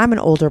older, right? I'm an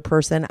older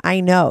person.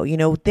 I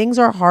know, things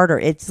are harder.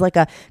 It's like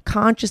a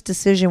conscious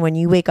decision when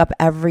you wake up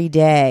every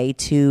day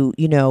to,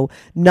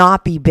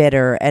 not be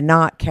bitter and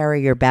not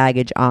carry your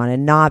baggage on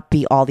and not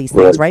be all these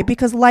things, right?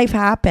 Because life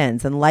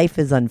happens and life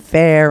is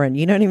unfair, and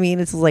you know what I mean?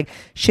 It's like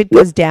shit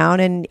goes down,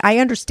 and I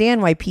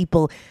understand why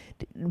people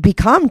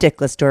become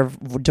dickless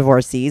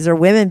divorcees or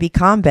women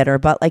become bitter,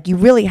 but like you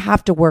really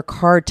have to work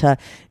hard to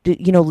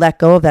let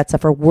go of that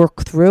stuff or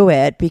work through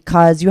it,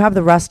 because you have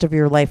the rest of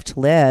your life to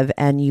live,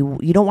 and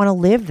you don't want to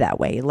live that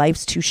way.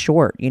 Life's too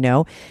short,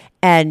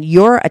 and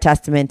you're a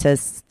testament to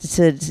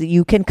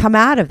you can come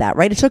out of that,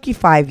 right? It took you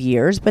 5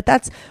 years, but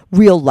that's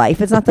real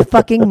life. It's not the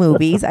fucking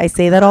movies. I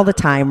say that all the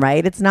time,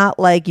 right? It's not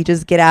like you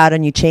just get out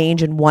and you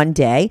change in one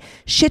day.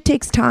 Shit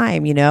takes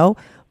time,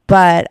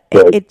 But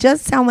it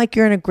does sound like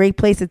you're in a great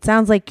place. It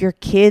sounds like your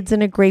kid's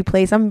in a great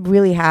place. I'm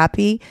really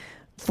happy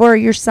for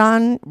your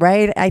son,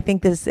 right? I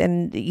think this,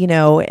 and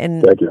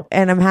Thank you.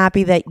 And I'm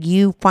happy that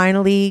you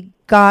finally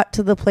got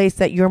to the place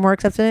that you're more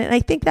accepted. And I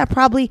think that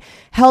probably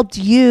helped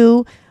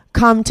you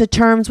come to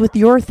terms with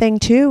your thing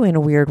too, in a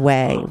weird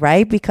way,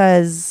 right?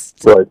 Because,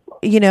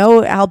 it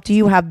helped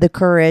you have the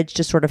courage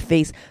to sort of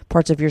face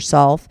parts of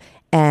yourself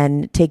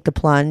and take the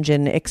plunge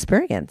and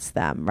experience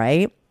them,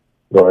 right?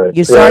 Right.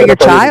 You saw your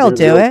child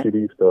do it.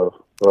 Stuff.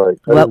 Right.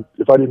 Well,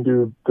 if I didn't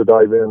to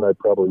dive in, I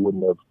probably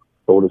wouldn't have.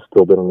 I would have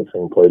still been in the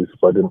same place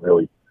if I didn't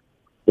really,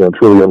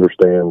 truly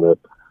understand that,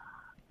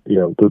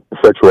 the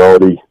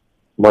sexuality,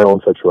 my own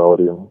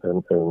sexuality,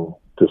 and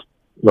just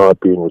not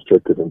being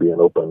restricted and being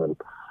open and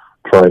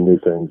trying new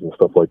things and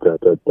stuff like that.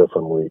 That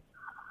definitely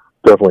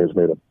has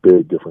made a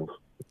big difference.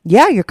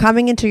 Yeah, you're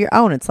coming into your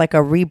own. It's like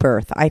a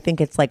rebirth. I think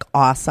it's like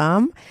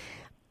awesome.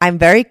 I'm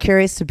very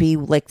curious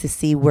to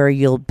see where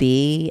you'll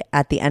be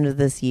at the end of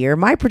this year.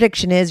 My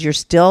prediction is you're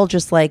still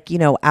just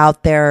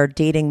out there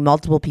dating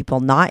multiple people,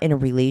 not in a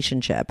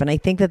relationship. And I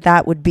think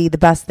that would be the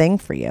best thing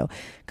for you,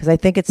 because I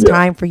think it's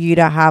time for you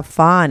to have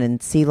fun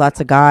and see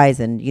lots of guys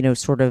and,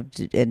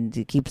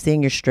 and keep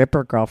seeing your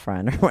stripper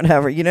girlfriend or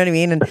whatever, you know what I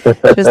mean? And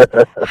just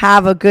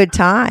have a good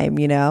time,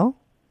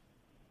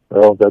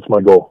 Well, that's my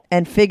goal.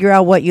 And figure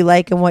out what you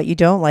like and what you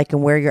don't like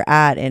and where you're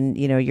at in,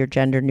 your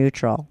gender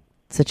neutral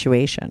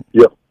situation.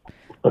 Yep.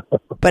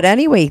 But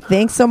anyway,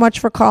 thanks so much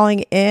for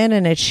calling in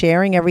and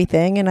sharing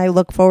everything. And I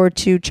look forward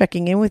to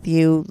checking in with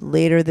you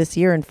later this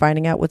year and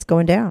finding out what's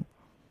going down.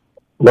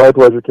 My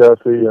pleasure,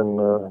 Kathy. And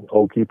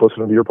I'll keep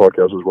listening to your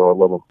podcast as well. I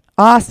love them.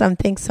 Awesome.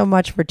 Thanks so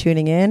much for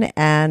tuning in,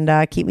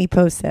 and keep me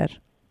posted.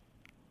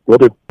 Will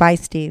do. Bye,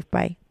 Steve.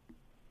 Bye.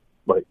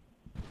 Bye.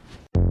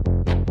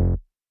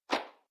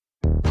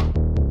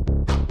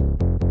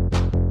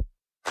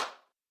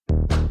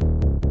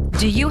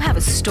 Do you have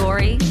a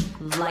story,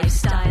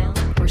 lifestyle,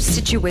 or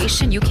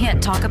situation you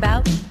can't talk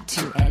about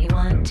to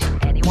anyone?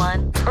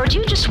 Or do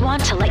you just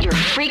want to let your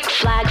freak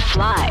flag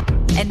fly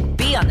and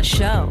be on the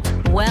show?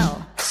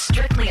 Well,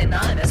 Strictly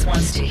Anonymous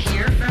wants to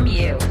hear from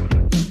you.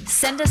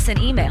 Send us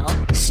an email,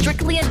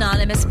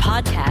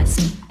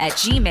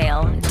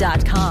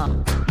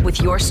 strictlyanonymouspodcast@gmail.com,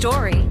 with your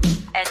story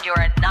and your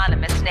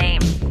anonymous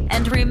name.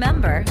 And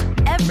remember,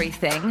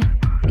 everything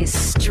is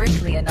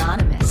strictly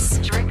anonymous.